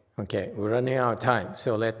 Okay, we're running out of time,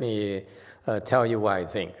 so let me tell you what I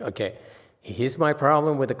think. Okay, here's my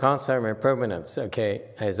problem with the concept of impermanence, okay,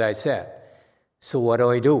 as I said. So what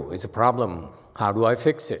do I do? It's a problem. How do I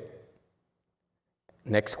fix it?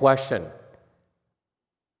 Next question.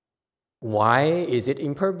 Why is it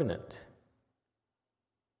impermanent?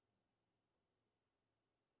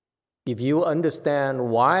 If you understand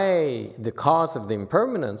why the cause of the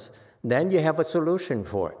impermanence, then you have a solution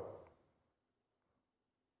for it.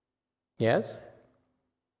 Yes?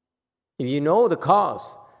 If you know the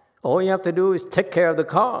cause, all you have to do is take care of the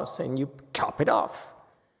cause and you chop it off.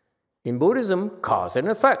 In Buddhism, cause and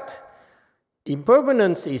effect.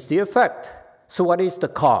 Impermanence is the effect. So what is the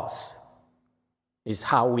cause? It's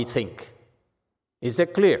how we think. Is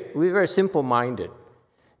that clear? We're very simple-minded.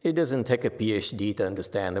 It doesn't take a PhD to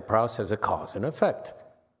understand the process of cause and effect.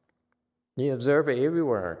 You observe it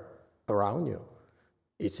everywhere around you.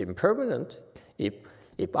 It's impermanent.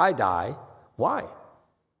 If I die, why?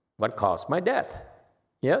 What caused my death?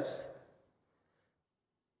 Yes?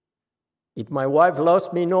 If my wife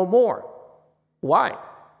loves me no more, why?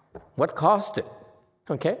 What caused it?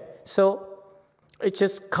 Okay? So it's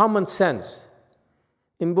just common sense.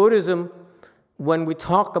 In Buddhism, when we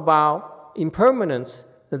talk about impermanence,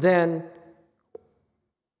 then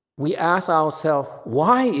we ask ourselves,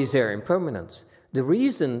 why is there impermanence? The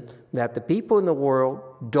reason that the people in the world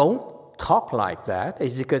don't talk like that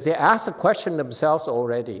is because they asked the question themselves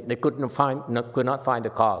already. They could not find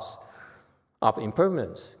the cause of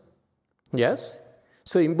impermanence. Yes?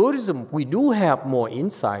 So in Buddhism, we do have more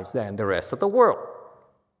insights than the rest of the world.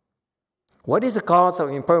 What is the cause of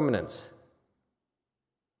impermanence?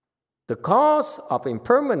 The cause of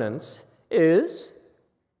impermanence is,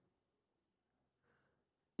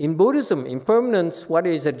 in Buddhism, impermanence, what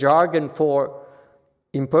is a jargon for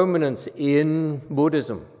impermanence in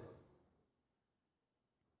Buddhism?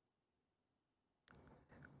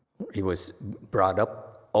 It was brought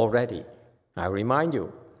up already. I remind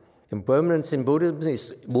you, impermanence in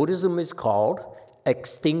Buddhism is called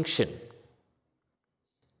extinction.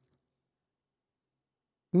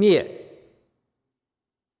 灭.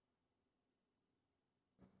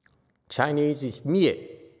 Chinese is 灭.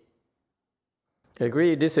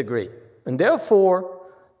 Agree, disagree? And therefore,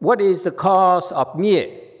 what is the cause of 灭?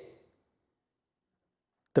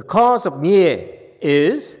 The cause of 灭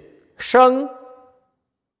is 生.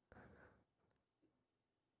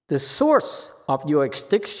 The source of your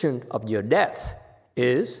extinction, of your death,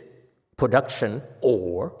 is production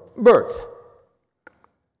or birth.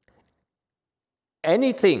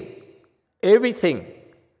 Anything, everything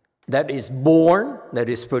that is born, that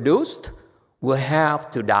is produced, will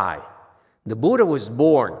have to die. The Buddha was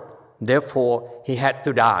born, therefore he had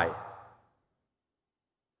to die.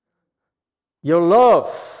 Your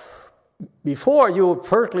love, before you were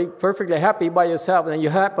perfectly happy by yourself, and you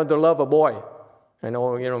happen to love a boy. I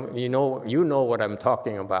know, you know what I'm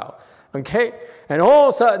talking about. Okay? And all of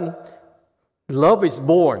a sudden, love is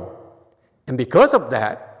born. And because of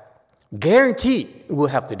that, guaranteed you will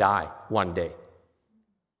have to die one day.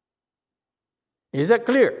 Is that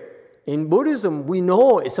clear? In Buddhism, we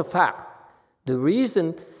know it's a fact. The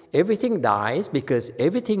reason everything dies because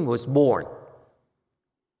everything was born.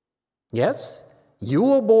 Yes? You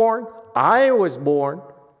were born, I was born,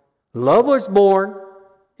 love was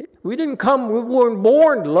we weren't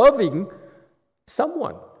born loving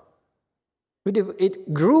someone.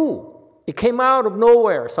 It grew. It came out of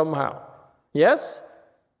nowhere somehow. Yes?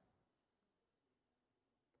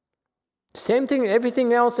 Same thing,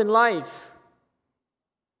 everything else in life.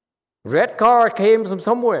 Red car came from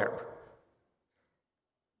somewhere.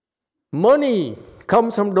 Money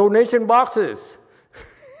comes from donation boxes.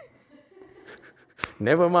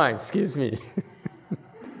 Never mind, excuse me.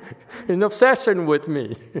 An obsession with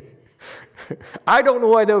me. I don't know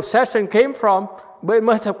where the obsession came from, but it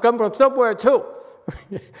must have come from somewhere too.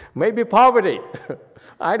 Maybe poverty.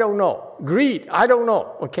 I don't know. Greed. I don't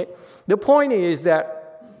know. Okay. The point is that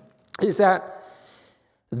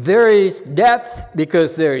there is death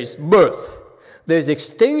because there is birth. There's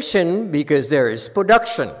extinction because there is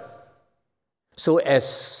production. So as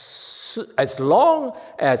So as long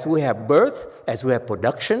as we have birth, as we have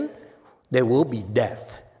production, there will be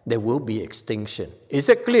death. There will be extinction. Is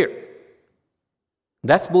it clear?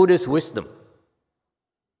 That's Buddhist wisdom.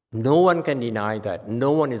 No one can deny that.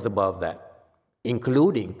 No one is above that,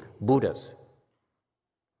 including Buddhas.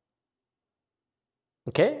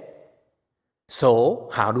 Okay? So,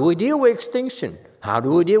 how do we deal with extinction? How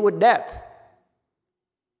do we deal with death?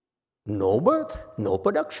 No birth, no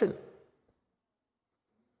production.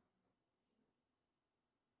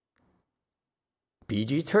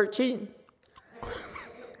 PG-13.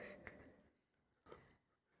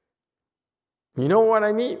 You know what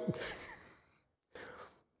I mean?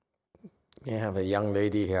 You have a young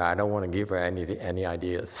lady here. I don't want to give her any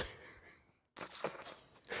ideas.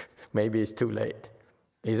 Maybe it's too late.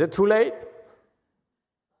 Is it too late?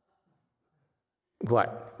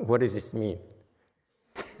 What? What does this mean?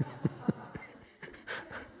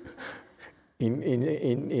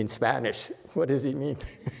 in Spanish, what does it mean?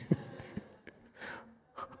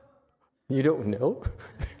 You don't know?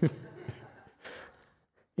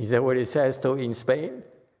 Is that what it says though in Spain?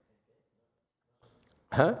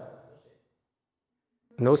 Huh?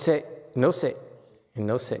 No sé, no sé,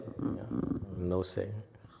 no sé, no sé.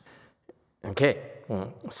 Okay,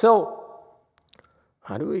 so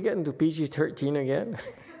how do we get into PG-13 again?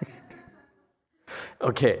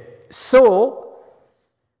 Okay, so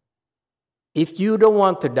if you don't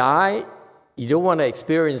want to die, you don't want to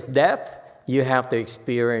experience death, you have to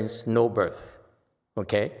experience no birth.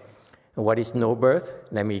 Okay? And what is no birth?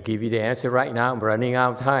 Let me give you the answer right now. I'm running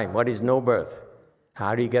out of time. What is no birth?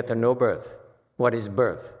 How do you get to no birth? What is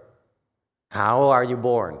birth? How are you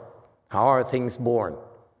born? How are things born?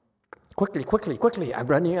 Quickly, quickly, quickly. I'm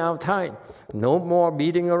running out of time. No more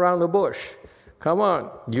beating around the bush. Come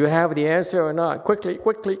on. Do you have the answer or not? Quickly,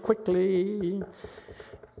 quickly, quickly.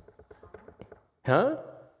 Huh?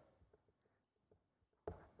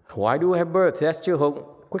 Why do we have birth? That's your home.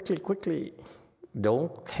 Quickly, quickly.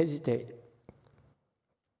 Don't hesitate.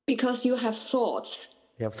 Because you have thoughts.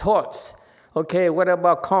 You have thoughts. Okay, what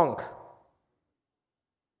about conch?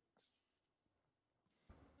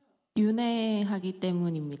 윤회하기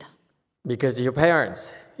때문입니다. Because of your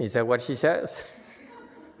parents. Is that what she says?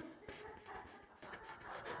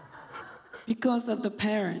 Because of the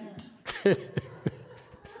parent.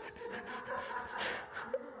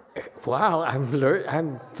 Wow, I'm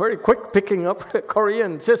very quick picking up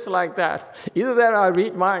Korean just like that. Either that or I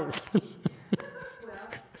read minds.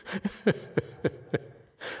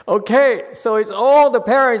 Okay, so it's all the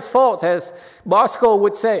parents' fault, as Bosco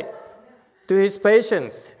would say to his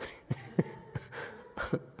patients.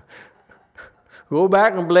 Go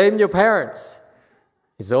back and blame your parents.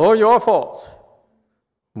 It's all your fault.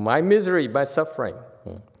 My misery, my suffering,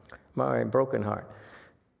 my broken heart.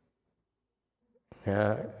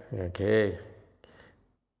 Okay.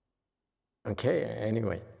 Okay,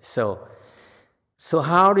 anyway. So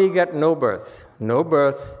how do you get no birth? No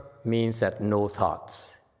birth means that no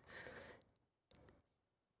thoughts.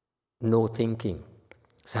 No thinking.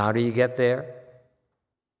 So how do you get there?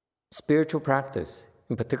 Spiritual practice.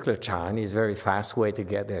 In particular, Chan is a very fast way to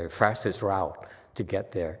get there. Fastest route to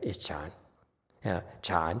get there is Chan.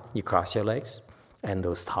 Chan, you cross your legs, and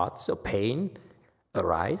those thoughts of pain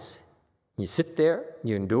arise. You sit there,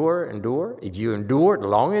 you endure. If you endure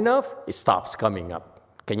long enough, it stops coming up.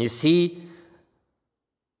 Can you see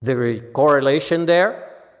the correlation there?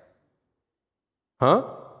 Huh?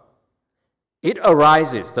 It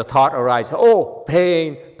arises, the thought arises. Oh,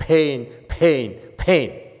 pain, pain, pain,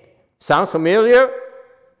 pain. Sounds familiar?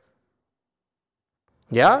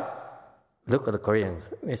 Yeah? Look at the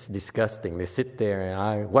Koreans. It's disgusting. They sit there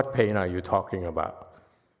and what pain are you talking about?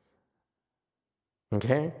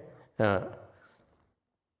 Okay?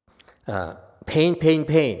 Pain, pain,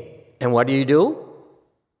 pain. And what do?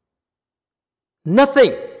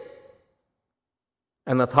 Nothing.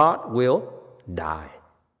 And the thought will die.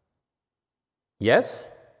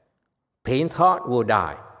 Yes? Pain thought will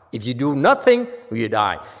die. If you do nothing, you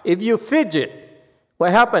die. If you fidget,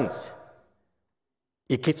 what happens?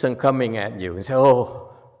 It keeps on coming at you and say,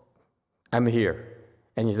 oh, I'm here.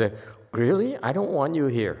 And you say, really? I don't want you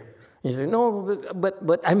here. He said, no,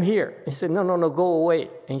 but I'm here. He said, no, go away.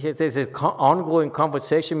 And he said, there's an ongoing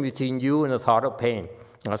conversation between you and the thought of pain.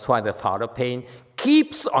 That's why the thought of pain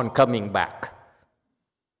keeps on coming back.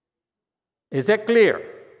 Is that clear?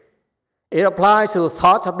 It applies to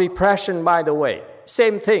thoughts of depression, by the way.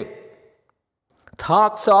 Same thing.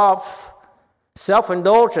 Thoughts of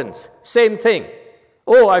self-indulgence, same thing.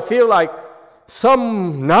 Oh, I feel like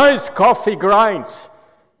some nice coffee grinds.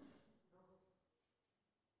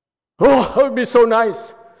 Oh, it would be so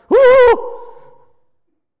nice. Woo!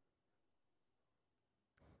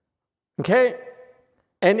 Okay?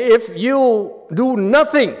 And if you do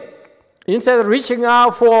nothing, instead of reaching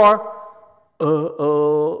out for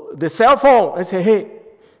the cell phone and say, hey,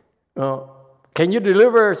 can you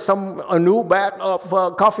deliver a new bag of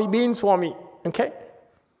coffee beans for me? Okay?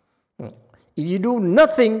 If you do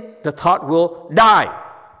nothing, the thought will die.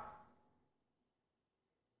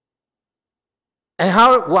 And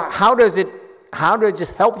how does it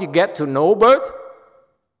help you get to no birth?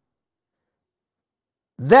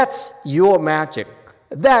 That's your magic.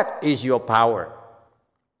 That is your power.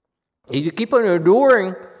 If you keep on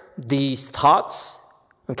enduring these thoughts,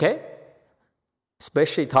 okay,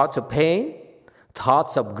 especially thoughts of pain,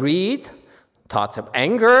 thoughts of greed, thoughts of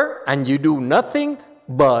anger, and you do nothing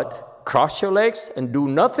but cross your legs and do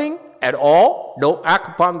nothing at all, don't act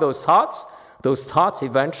upon those thoughts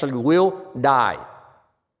eventually will die.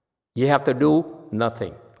 You have to do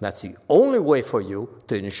nothing. That's the only way for you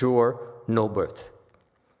to ensure no birth.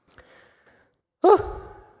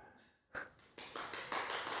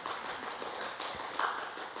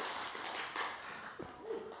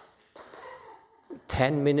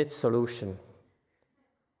 10-minute solution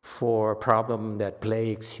for a problem that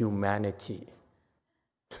plagues humanity.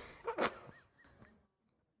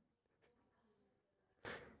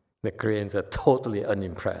 The Koreans are totally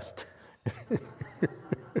unimpressed.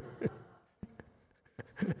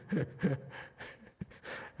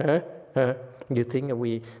 You think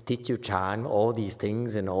we teach you Chan, all these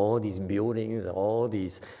things and all these buildings, all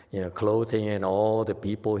these clothing and all the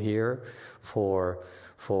people here for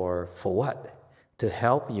what? To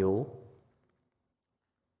help you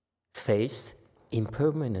face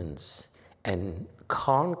impermanence and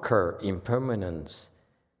conquer impermanence.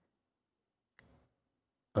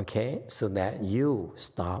 Okay, so that you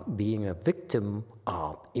stop being a victim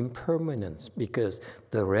of impermanence, because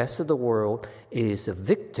the rest of the world is a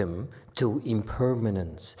victim to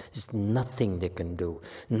impermanence. There's nothing they can do,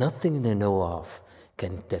 nothing they know of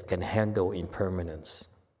that can handle impermanence.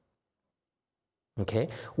 Okay,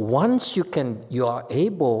 once you are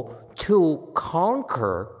able to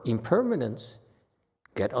conquer impermanence,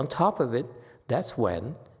 get on top of it, that's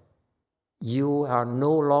when you are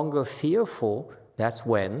no longer fearful. That's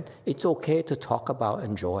when it's okay to talk about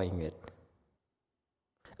enjoying it.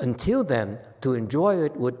 Until then, to enjoy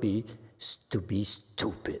it would be to be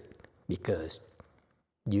stupid, because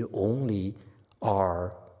you only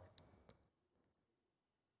are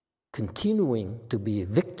continuing to be a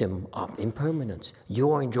victim of impermanence.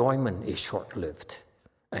 Your enjoyment is short-lived,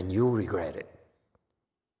 and you regret it.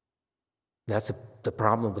 That's the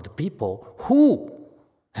problem with the people who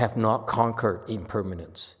have not conquered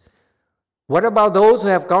impermanence. What about those who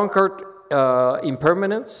have conquered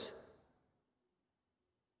impermanence?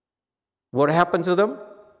 What happened to them?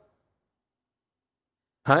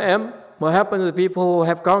 Em? What happened to the people who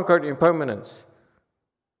have conquered impermanence?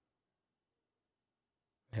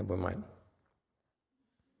 Never mind.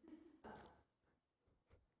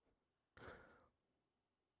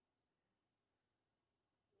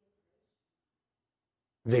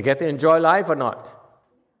 They get to enjoy life or not?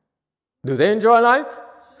 Do they enjoy life?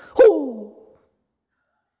 Whoo!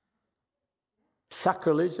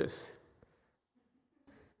 Sacrilegious.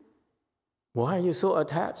 Why are you so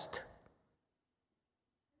attached?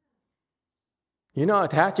 You're not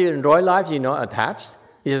attached, you enjoy life, you're not attached?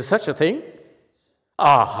 Is there such a thing?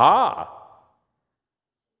 Aha!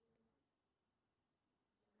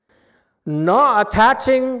 Not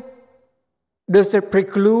attaching, does it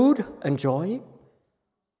preclude enjoying?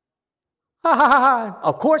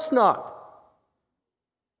 Of course not.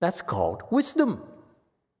 That's called wisdom.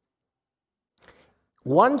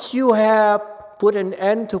 Once you have put an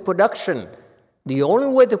end to production, the only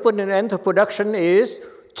way to put an end to production is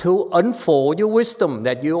to unfold your wisdom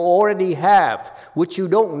that you already have, which you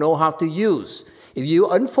don't know how to use. If you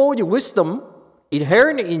unfold your wisdom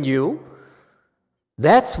inherent in you,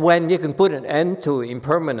 that's when you can put an end to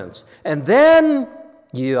impermanence. And then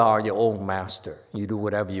you are your own master. You do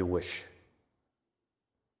whatever you wish.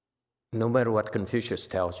 No matter what Confucius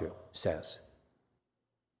says.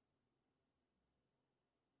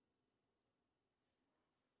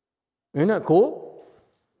 Isn't that cool?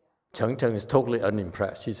 Cheng Cheng is totally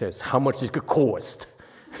unimpressed. She says, how much it could cost?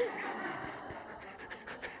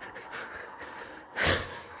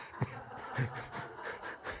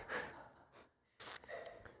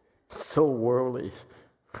 So worldly.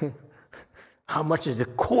 How much does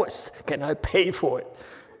it cost? Can I pay for it?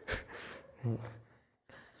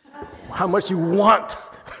 How much you want?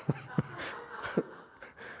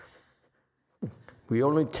 We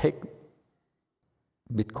only take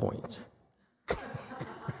Bitcoins.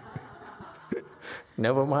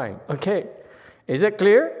 Never mind. Okay. Is that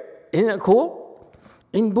clear? Isn't that cool?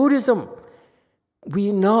 In Buddhism,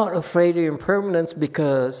 we're not afraid of impermanence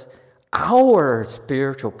because our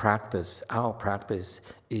spiritual practice, our practice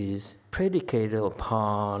is predicated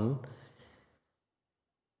upon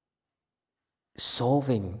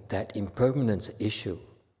solving that impermanence issue.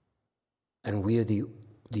 And we are the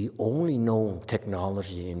only known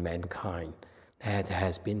technology in mankind that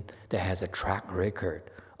has a track record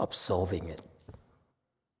of solving it.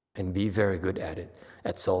 And be very good at it,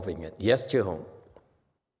 at solving it. Yes, Jihong?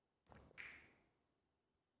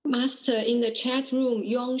 Master, in the chat room,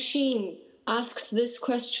 Yongxin asks this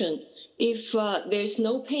question. If there's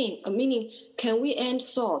no pain, meaning can we end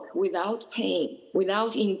thought without pain,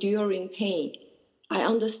 without enduring pain? I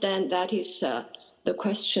understand that is the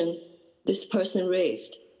question this person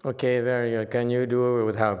raised. Okay, very good. Can you do it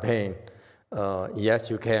without pain? Yes,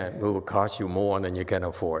 you can. It will cost you more than you can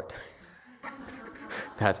afford.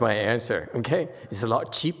 That's my answer, okay? It's a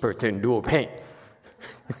lot cheaper to endure pain.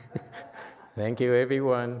 Thank you,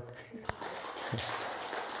 everyone.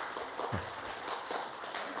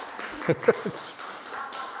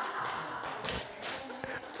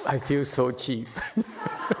 I feel so cheap.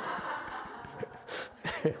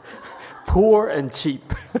 Poor and cheap.